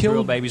 She the killed.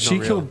 real baby's She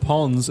not real. killed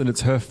Pons, and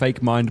it's her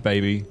fake mind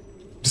baby.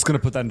 Just gonna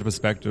put that into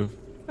perspective.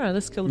 All right,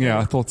 let's kill the Yeah, I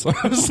baby. thought so.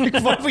 I was like,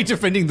 why are we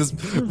defending this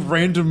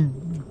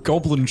random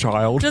goblin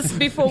child? Just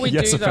before we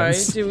Yes, do,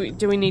 offense. though,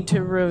 do we need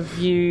to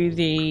review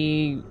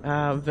the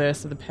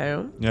verse of the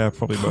poem? Yeah,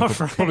 probably worth,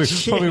 Right, probably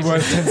shit.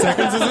 worth 10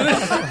 seconds, isn't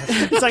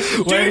it? It's like,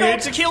 do Wait.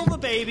 not kill the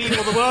baby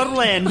or the world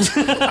will end.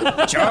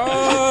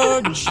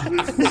 Judge!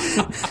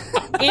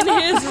 In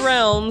his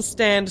realm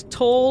stand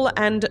tall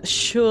and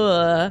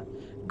sure,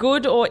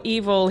 good or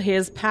evil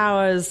his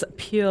powers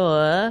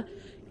pure.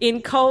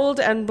 In cold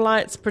and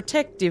blight's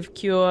protective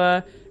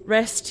cure,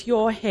 rest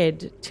your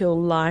head till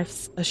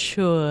life's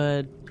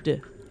assured.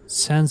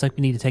 Sounds like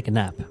we need to take a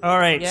nap. All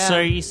right, Yeah. so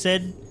you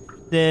said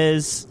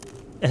there's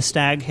a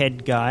stag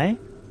head guy.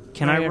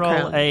 Can I Wearing a roll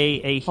crown.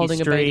 a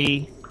Holding a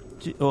history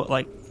or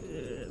like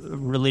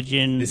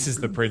religion? This is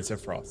the Prince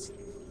of Frost,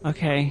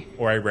 Okay,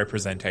 or a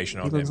representation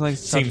of He looks him. like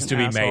such Seems an to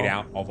be asshole. made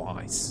out of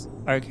ice.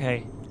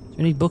 okay. Do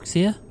you need books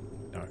here?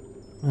 No,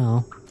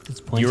 Oh, that's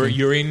pointing.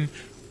 you're in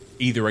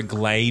either a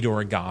glade or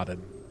a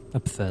garden. I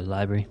prefer the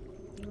library.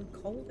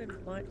 Cold and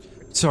blight.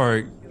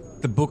 Sorry,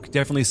 the book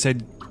definitely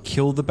said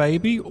kill the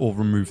baby or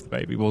remove the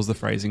baby. What was the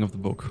phrasing of the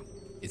book?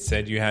 It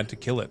said you had to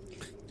kill it.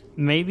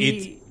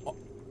 Maybe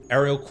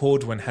Ariel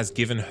Cordwin has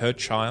given her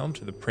child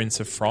to the Prince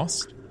of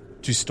Frost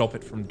to stop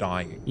it from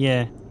dying.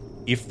 yeah.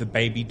 If the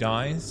baby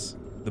dies,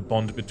 the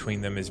bond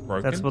between them is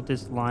broken. That's what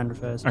this line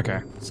refers to. Okay.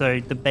 So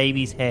the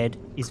baby's head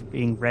is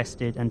being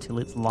rested until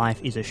its life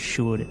is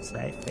assured it's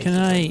safe. Can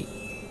I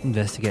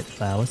investigate the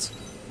flowers?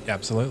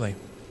 Absolutely.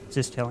 It's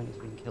just telling us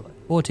we can kill it.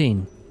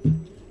 14.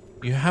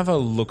 You have a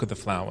look at the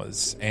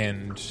flowers,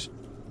 and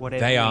Whatever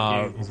they we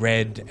are do.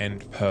 red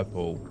and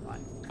purple.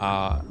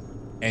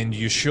 And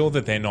you're sure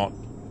that they're not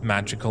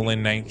magical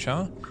in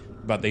nature,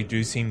 but they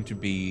do seem to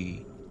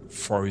be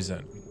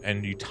frozen.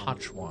 And you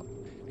touch one,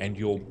 and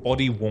your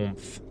body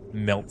warmth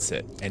melts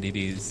it, and it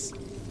is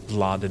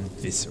blood and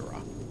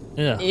viscera.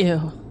 Yeah.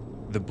 Ew.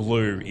 The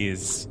blue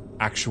is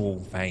actual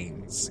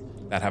veins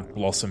that have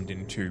blossomed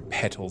into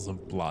petals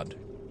of blood.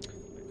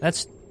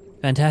 That's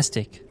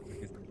fantastic.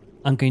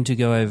 I'm going to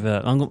go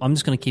over... I'm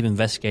just going to keep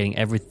investigating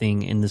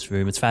everything in this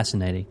room. It's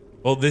fascinating.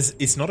 Well,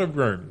 it's not a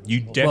room. You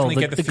definitely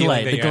get the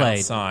feeling that you're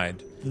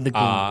outside.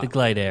 The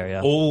glade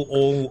area.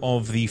 All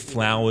of the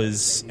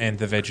flowers and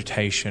the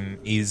vegetation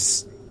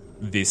is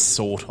this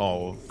sort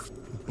of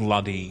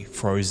bloody,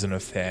 frozen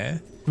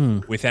affair.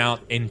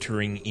 Without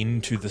entering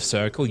into the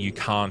circle, you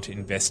can't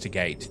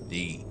investigate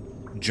the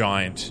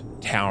giant,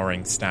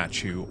 towering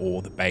statue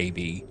or the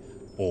baby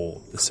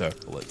or the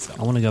circle itself.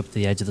 I want to go up to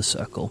the edge of the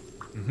circle.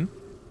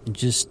 Mm-hmm.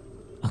 Just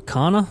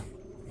Arcana?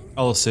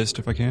 I'll assist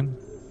if I can.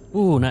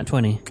 Ooh, nat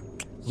 20.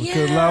 Look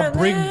at our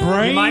big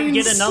brains. You might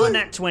get another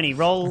nat 20.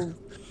 Roll.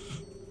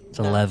 It's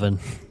 11.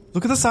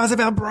 Look at the size of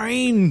our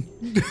brain.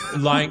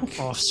 Like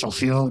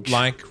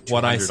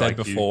what I said IQ.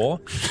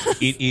 before,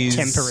 it is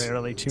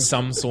Temporarily, too.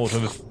 some sort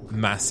of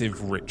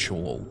massive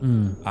ritual.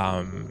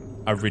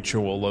 A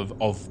ritual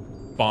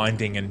of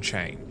binding and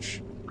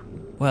change.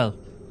 Well,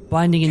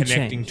 binding and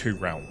Connecting change. two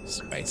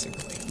realms,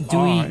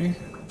 basically.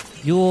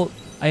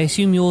 I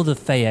assume you're the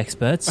Fae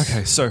experts.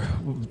 Okay, so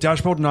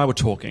Dashboard and I were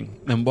talking,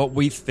 and what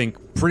we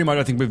think, pretty much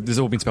I think this has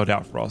all been spelled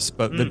out for us,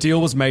 but the deal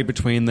was made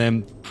between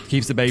them,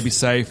 keeps the baby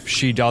safe,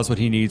 she does what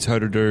he needs her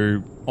to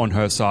do on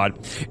her side.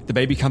 If the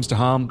baby comes to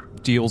harm,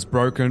 deal's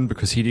broken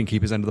because he didn't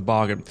keep his end of the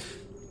bargain.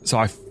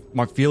 So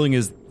my feeling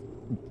is,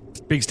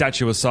 big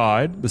statue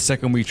aside, the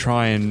second we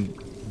try and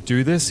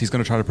do this, he's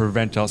going to try to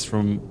prevent us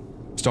from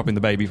stopping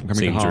the baby from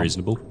coming to Seems harm.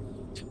 reasonable.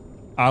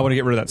 I want to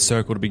get rid of that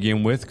circle to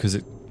begin with because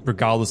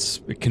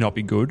regardless, it cannot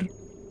be good.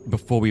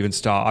 Before we even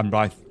start,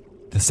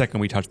 the second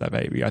we touch that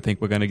baby, I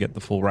think we're going to get the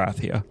full wrath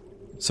here.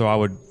 So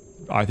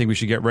I think we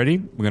should get ready.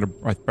 We're going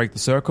to break the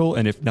circle,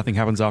 and if nothing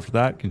happens after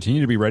that, continue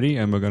to be ready,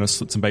 and we're going to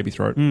slit some baby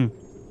throat.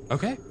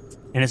 Okay.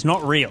 And it's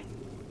not real.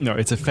 No,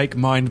 it's a fake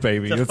mind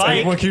baby. It's a It's fake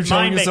everyone keep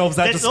telling mind yourselves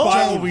that baby. despite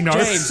That's all we know.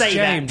 Just say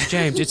that.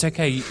 James, it's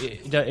okay.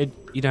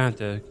 You don't have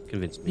to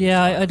convince me.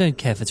 Yeah, I don't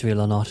care if it's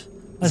real or not.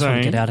 I just want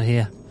to Zane? get out of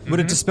here. Would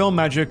a dispel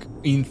magic,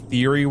 in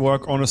theory,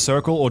 work on a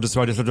circle, or do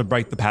I just have to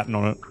break the pattern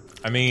on it?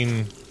 I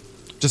mean,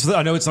 just so that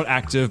I know it's not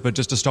active, but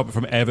just to stop it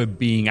from ever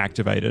being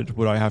activated,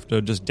 would I have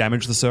to just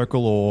damage the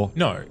circle, or...?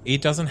 no,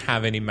 it doesn't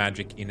have any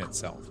magic in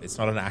itself. It's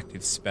not an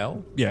active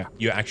spell. Yeah.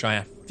 You actually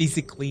have to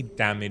physically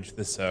damage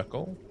the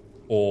circle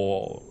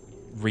or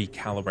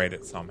recalibrate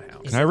it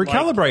somehow. Can I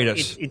recalibrate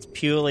it? It's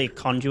purely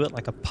conduit,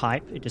 like a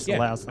pipe. It just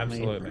allows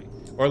something. absolutely.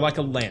 Or like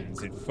a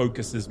lens, it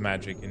focuses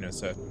magic in a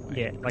certain way.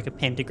 Yeah, like a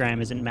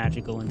pentagram isn't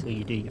magical until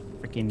you do your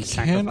freaking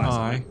sacrifice. Can on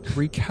I it.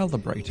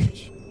 recalibrate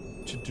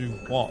it? To do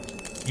what?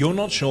 You're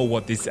not sure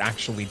what this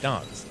actually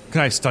does.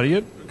 Can I study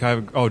it?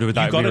 Can I, do it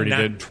that You got we a already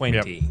nat did.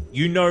 20. Yep.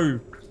 You know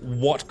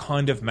what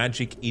kind of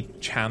magic it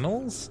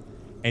channels,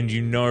 and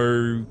you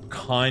know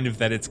kind of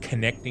that it's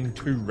connecting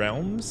two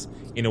realms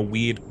in a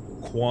weird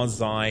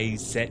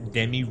quasi-set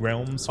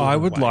demi-realm sort I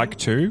of would way. like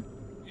to,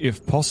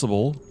 if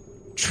possible,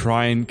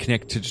 try and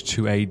connect it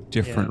to a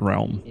different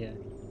realm. Yeah.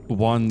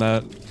 One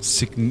that,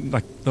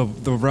 like the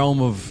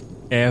realm of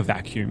air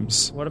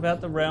vacuums. What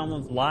about the realm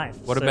of life?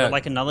 What So, about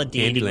like another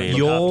deity would Candyland?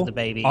 look after the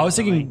baby? I was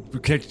thinking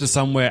connect it to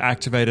somewhere,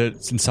 activate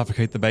it, and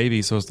suffocate the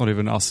baby, so it's not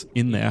even us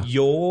in there.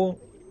 Your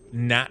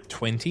nat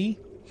 20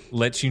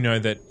 lets you know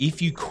that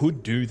if you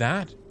could do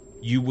that,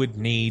 you would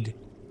need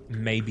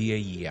maybe a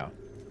year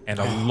and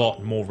a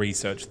lot more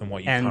research than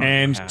what you currently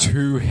And have.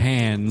 2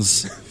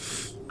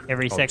 hands.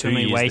 Every 2 second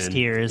we years waste then.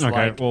 here is Okay,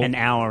 like well, an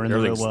hour in the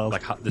real world.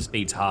 Like the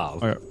speed's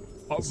half. Okay.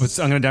 I'm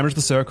going to damage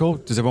the circle.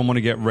 Does everyone want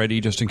to get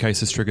ready just in case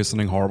this triggers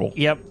something horrible?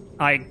 Yep,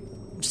 I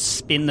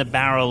spin the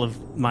barrel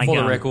of my For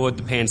gun. the record,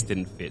 the pants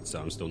didn't fit, so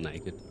I'm still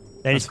naked.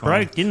 They just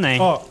broke, didn't they?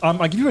 Oh,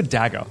 I give you a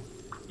dagger.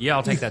 Yeah,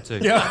 I'll take that too.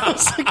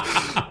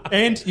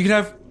 And you can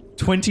have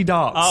 20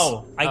 darts.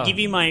 Oh, I give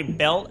you my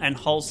belt and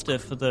holster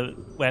for the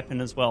weapon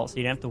as well, so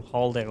you don't have to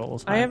hold it all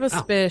the time. I have a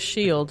spare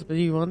shield, but do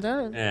you want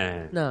that?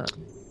 Eh. No.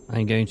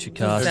 I'm going to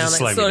cast Sound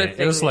slow like me sort down. of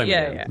It'll thing. slow me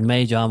Yeah, down. yeah.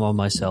 mage armor on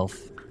myself.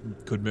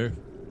 Good move.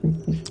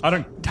 I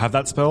don't have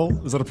that spell.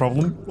 Is that a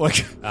problem?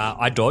 Like,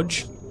 I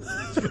dodge.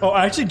 oh,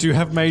 I actually do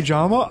have mage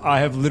armor. I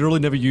have literally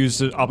never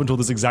used it up until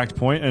this exact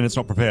point, and it's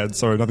not prepared,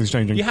 so nothing's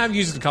changing. You have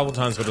used it a couple of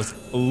times, but it's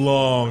a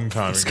long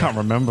time I just ago. can't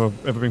remember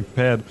ever being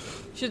prepared.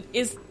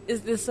 Is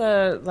this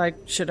a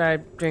should I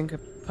drink a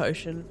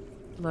potion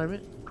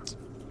moment?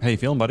 How you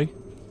feeling, buddy?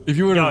 If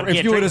you were to, No, if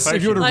yeah, you were drink to,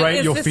 if you were to potion. rate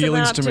is your this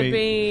feelings about to me,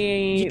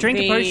 be You drink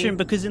the a potion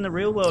because in the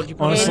real world you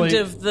probably Honestly-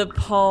 end of the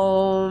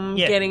poem,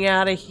 Yeah. getting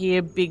out of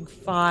here, big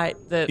fight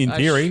that In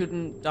theory. I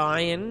shouldn't die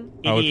in.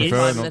 I would It is.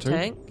 prefer I'm the not to.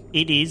 tank.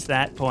 it is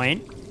that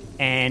point,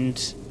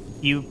 and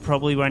you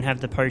probably won't have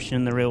the potion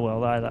in the real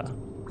world either.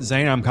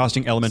 Zane, I'm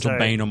casting Elemental So-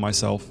 Bane on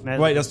myself. No,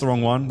 Wait, that's the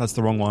wrong one. That's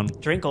the wrong one.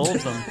 Drink all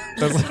of them.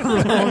 That's the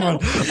wrong one.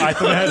 I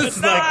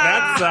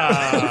thought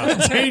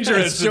That's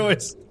dangerous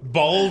choice.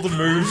 bold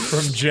move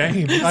from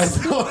James. I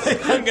thought I I'm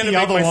had going to the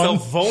make other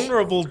myself one.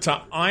 vulnerable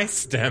to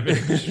ice damage.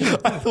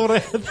 I thought I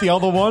had the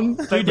other one.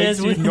 That makes dares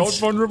you wins? not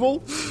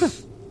vulnerable.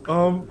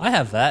 I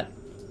have that.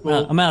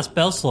 I'm out of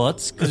spell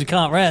slots because we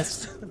can't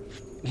rest.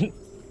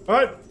 All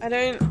right. I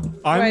don't.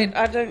 I'm wait,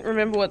 I don't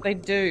remember what they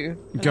do.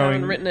 I going-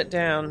 haven't written it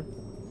down.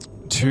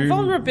 To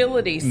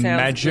Vulnerability sounds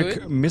magic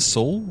good.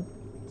 missile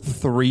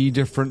 3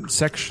 different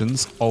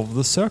sections of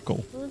the circle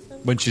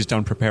when she's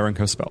done preparing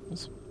her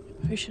spells.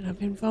 Who should have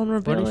been What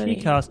vulnerability? if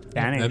you cast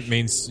Banish? That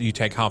means you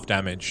take half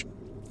damage.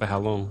 For how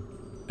long?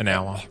 An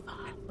hour.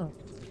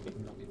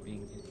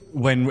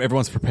 When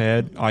everyone's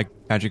prepared, I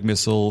magic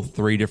missile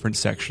 3 different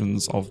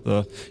sections of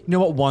the. You know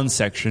what? One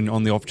section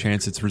on the off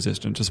chance it's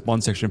resistant. Just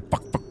one section.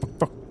 Fuck, fuck, fuck,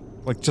 fuck.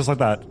 Like just like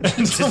that.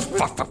 Just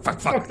fuck, fuck, fuck,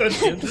 fuck.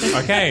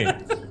 Okay.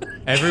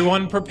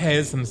 Everyone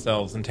prepares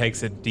themselves and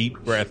takes a deep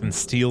breath and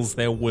steals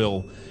their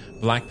will.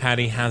 Black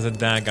Paddy has a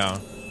dagger.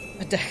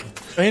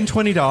 And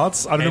 20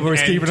 darts. I don't know where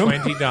he's keeping them.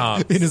 20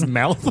 darts. In his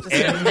mouth.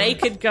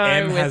 Naked guy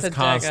M with has a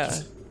cast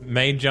dagger.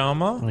 Mage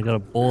Armor. I got a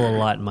ball of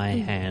light in my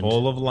hand.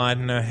 Ball of light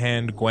in her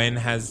hand. Gwen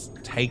has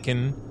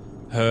taken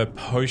her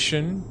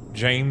potion.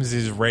 James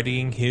is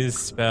readying his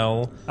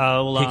spell,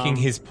 picking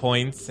his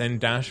points, and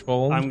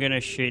Dashball. I'm going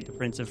to shoot the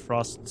Prince of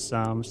Frost's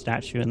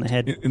statue in the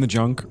head. In the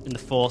junk. In the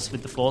force,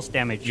 with the force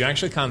damage. You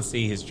actually can't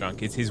see his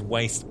junk. It's his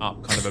waist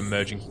up, kind of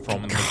emerging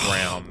from the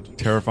ground.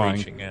 Terrifying.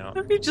 Reaching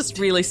out. He just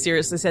really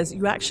seriously says,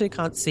 you actually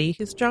can't see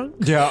his junk?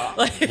 Yeah.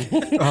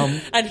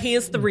 And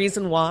here's the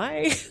reason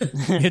why.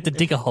 You have to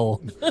dig a hole.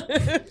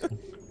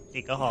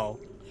 Dig a hole.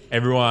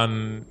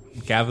 Everyone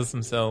gathers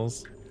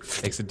themselves,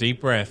 takes a deep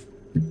breath,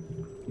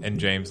 and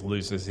James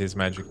loses his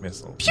magic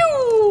missile.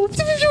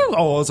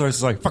 Oh, sorry.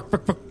 It's like, fuck,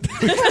 fuck, fuck.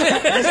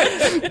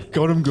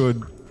 Got him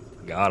good.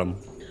 Got him.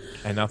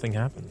 And nothing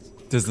happens.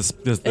 Does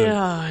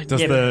Yeah,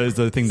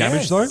 the thing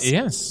damage though?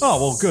 Yes. Oh,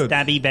 well, good.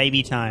 Stabby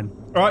baby time.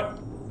 All right.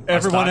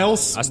 Everyone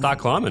else. I start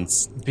climbing.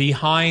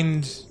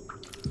 Behind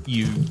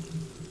you,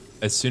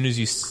 as soon as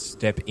you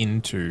step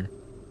into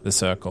the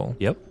circle,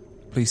 Yep.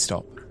 please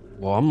stop.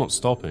 Well, I'm not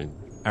stopping.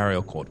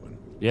 Ariel Cordwin.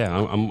 Yeah,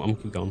 I'm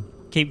keep going.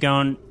 Keep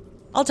going.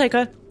 I'll take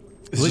her.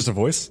 Is it just a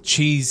voice?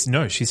 She's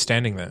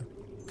standing there.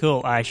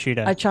 Cool. I shoot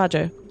her. I charge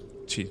her.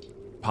 She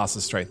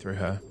passes straight through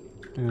her.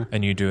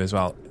 And you do as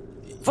well.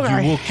 Fuck, You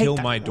I will hate kill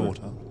that my word.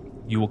 daughter.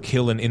 You will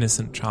kill an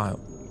innocent child.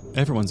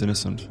 Everyone's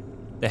innocent.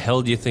 The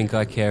hell do you think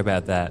I care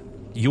about that?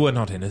 You are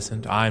not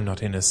innocent. I'm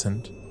not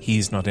innocent.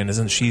 He's not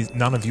innocent.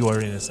 None of you are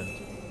innocent.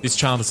 This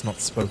child has not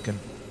spoken.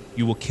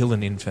 You will kill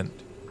an infant.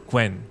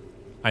 Gwen,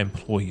 I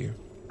implore you.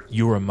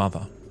 You're a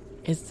mother.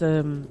 It's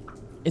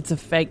a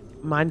fake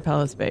mind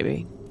palace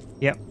baby.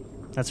 Yep.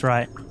 That's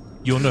right.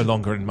 You're no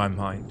longer in my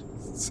mind.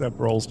 Seb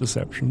rolls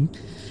deception.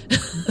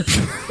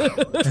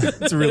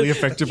 It's really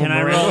effective Can on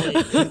I Miranda.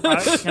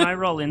 roll? Can I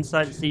roll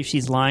insight to see if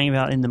she's lying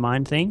about in the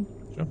mind thing?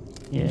 Sure.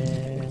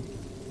 Yeah.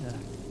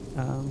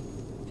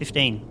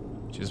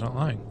 15. She's not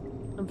lying.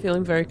 I'm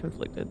feeling very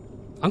conflicted.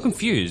 I'm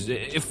confused.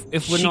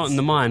 If we're not in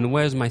the mine,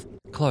 where's my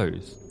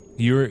clothes?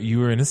 You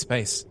were in a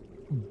space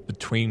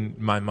between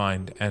my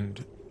mind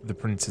and the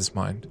prince's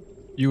mind.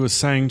 You were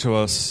saying to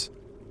us,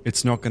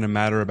 it's not going to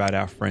matter about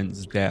our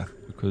friend's death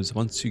because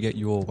once you get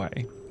your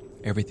way,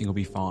 everything will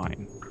be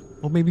fine.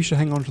 Or maybe you should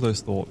hang on to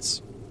those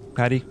thoughts.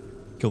 Paddy,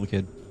 kill the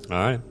kid. All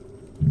right.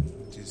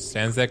 She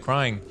stands there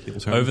crying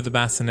People's home. over the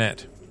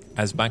bassinet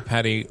as Black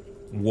Paddy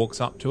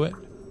walks up to it,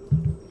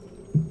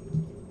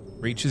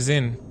 reaches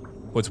in,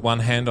 puts one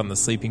hand on the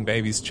sleeping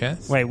baby's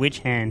chest. Wait, which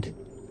hand?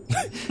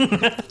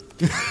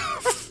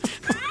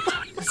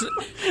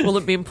 Will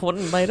it be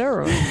important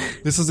later? Or?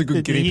 This is a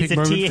good guinea He's pig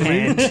a moment tear for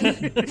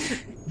me.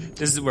 hand.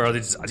 This is where I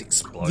just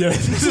explode. Yeah,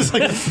 this is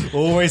like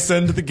always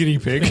send to the guinea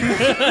pig.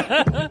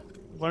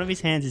 One of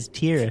his hands is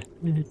tear.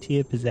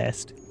 Tear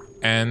possessed.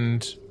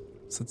 And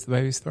slits the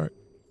baby's throat.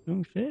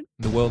 Oh, shit.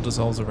 The world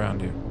dissolves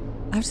around you.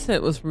 I have to say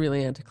it was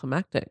really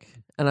anticlimactic,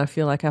 and I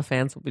feel like our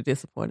fans will be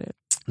disappointed.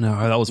 No,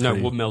 that was No,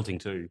 pretty, we're melting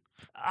too.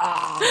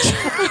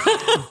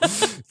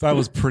 that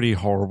was pretty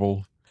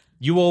horrible.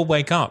 You all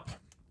wake up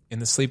in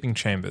the sleeping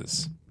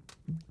chambers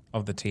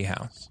of the tea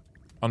house.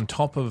 On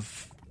top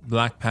of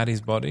Black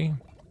Paddy's body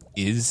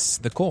is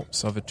the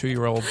corpse of a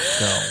 2-year-old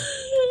girl.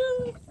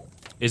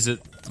 Is it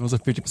There was a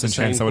 50%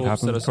 chance that would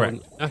happen. Correct.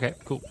 Okay,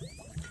 cool.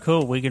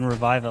 Cool, we can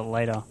revive it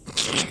later.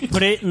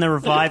 Put it in the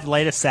revive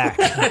later sack.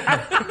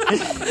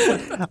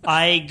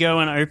 I go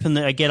and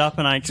I get up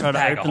and I try to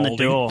bag open of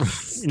the door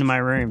into my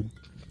room.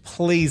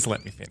 Please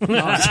let me finish.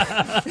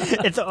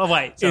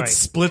 Sorry. It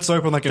splits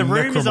open like The a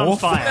room is on necromorph.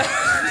 fire.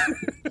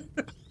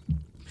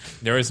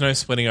 There is no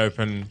splitting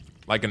open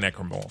like a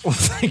necromorph.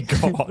 Thank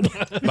God.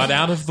 But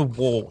out of the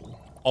wall,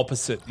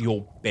 opposite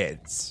your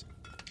beds,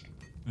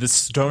 the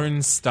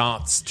stone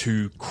starts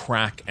to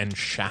crack and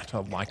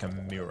shatter like a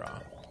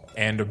mirror,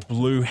 and a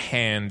blue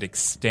hand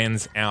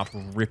extends out,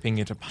 ripping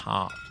it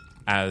apart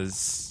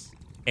as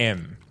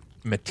M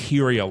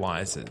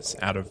materializes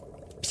out of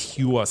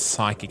pure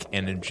psychic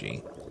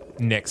energy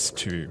next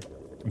to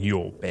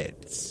your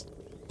beds.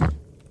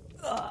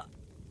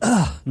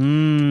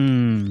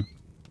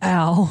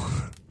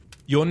 Ow.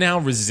 You're now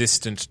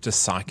resistant to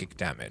psychic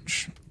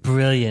damage.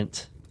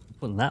 Brilliant.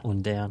 Putting that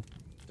one down.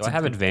 Do I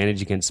have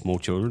advantage against small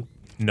children?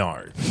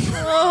 No.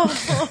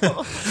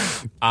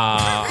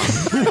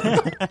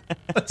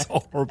 That's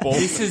horrible.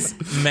 This has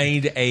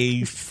made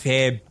a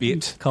fair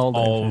bit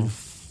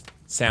of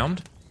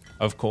sound,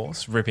 of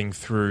course, ripping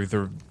through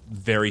the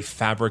very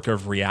fabric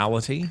of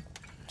reality.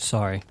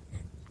 Sorry.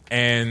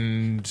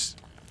 And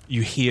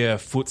you hear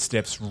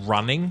footsteps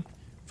running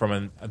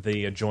from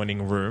the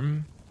adjoining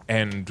room,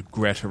 and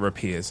Greta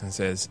appears and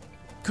says,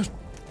 "Good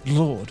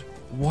Lord,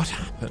 what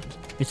happened?"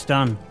 It's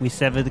done. We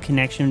severed the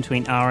connection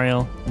between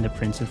Ariel and the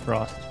Prince of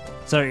Frost.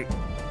 So,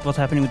 what's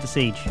happening with the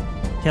siege?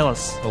 Tell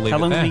us. I'll leave How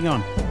it long have there. we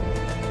gone?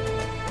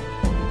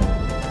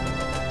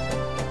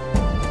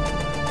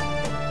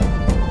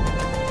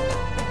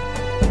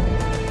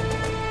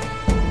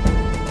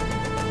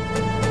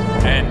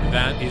 And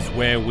that is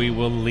where we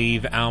will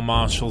leave our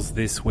marshals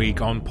this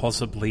week, on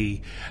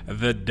possibly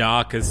the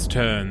darkest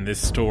turn this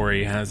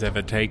story has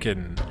ever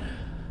taken.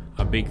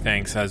 A big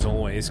thanks, as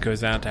always,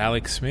 goes out to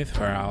Alex Smith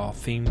for our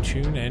theme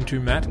tune and to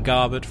Matt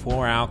Garbett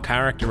for our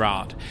character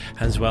art,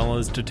 as well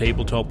as to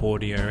Tabletop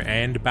Audio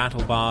and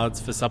Battle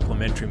Bards for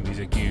supplementary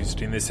music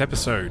used in this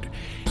episode.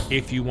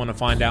 If you want to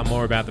find out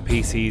more about the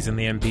PCs and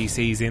the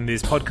NPCs in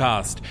this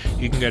podcast,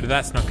 you can go to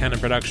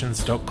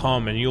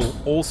that'snotcanonproductions.com, and you'll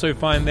also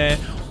find there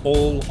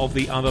all of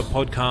the other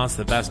podcasts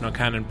that That's Not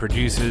Canon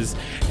produces.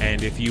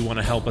 And if you want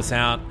to help us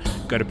out,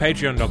 go to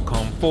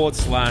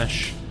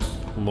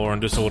patreon.com/Law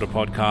and Disorder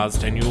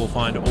Podcast, and you will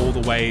find all the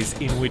ways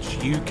in which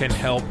you can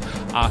help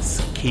us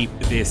keep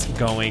this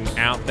going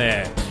out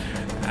there.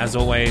 As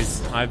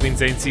always, I've been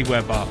Zane C.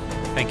 Weber.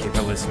 Thank you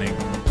for listening.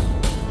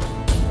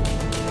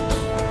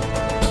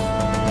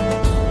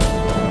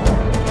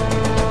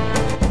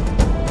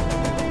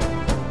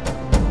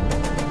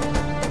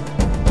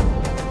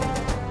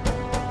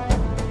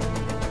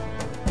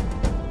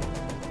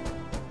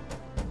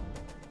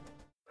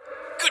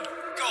 Good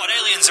God,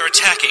 aliens are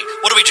attacking.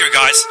 What do we do,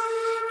 guys?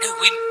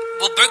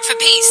 We'll broke for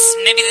peace.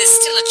 Maybe there's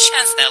still a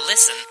chance they'll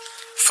listen.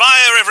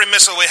 Fire every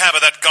missile we have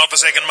at that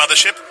godforsaken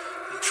mothership.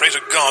 And pray to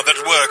God that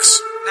it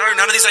works. No,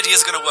 none of these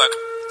ideas are going to work.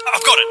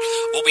 I've got it.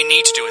 What we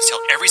need to do is tell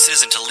every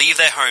citizen to leave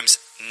their homes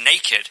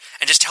naked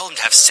and just tell them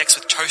to have sex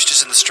with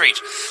toasters in the street.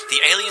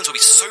 The aliens will be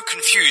so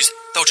confused,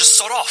 they'll just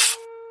sod off.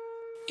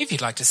 If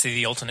you'd like to see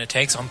the alternate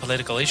takes on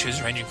political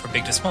issues ranging from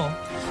big to small,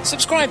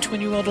 subscribe to a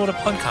New World Order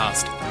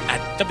podcast at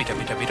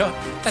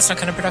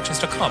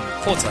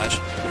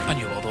www.that'snotcanonproductions.com/A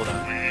New World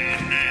Order.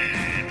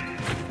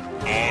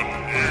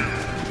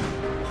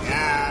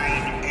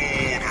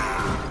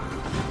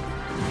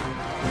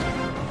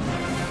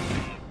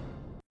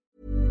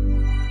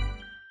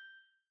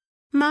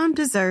 Mom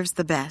deserves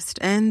the best,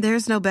 and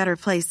there's no better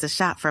place to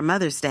shop for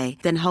Mother's Day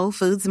than Whole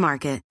Foods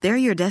Market. They're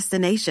your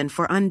destination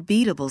for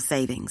unbeatable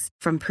savings,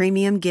 from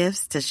premium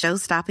gifts to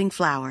show-stopping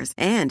flowers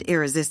and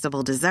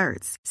irresistible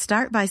desserts.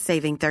 Start by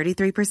saving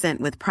 33%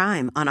 with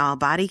Prime on all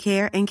body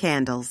care and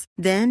candles.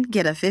 Then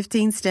get a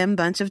 15-stem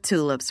bunch of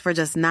tulips for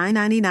just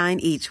 $9.99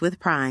 each with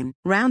Prime.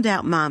 Round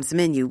out Mom's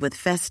menu with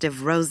festive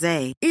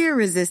rosé,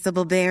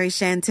 irresistible berry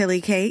chantilly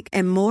cake,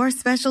 and more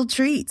special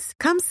treats.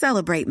 Come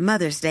celebrate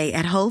Mother's Day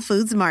at Whole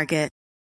Foods Market.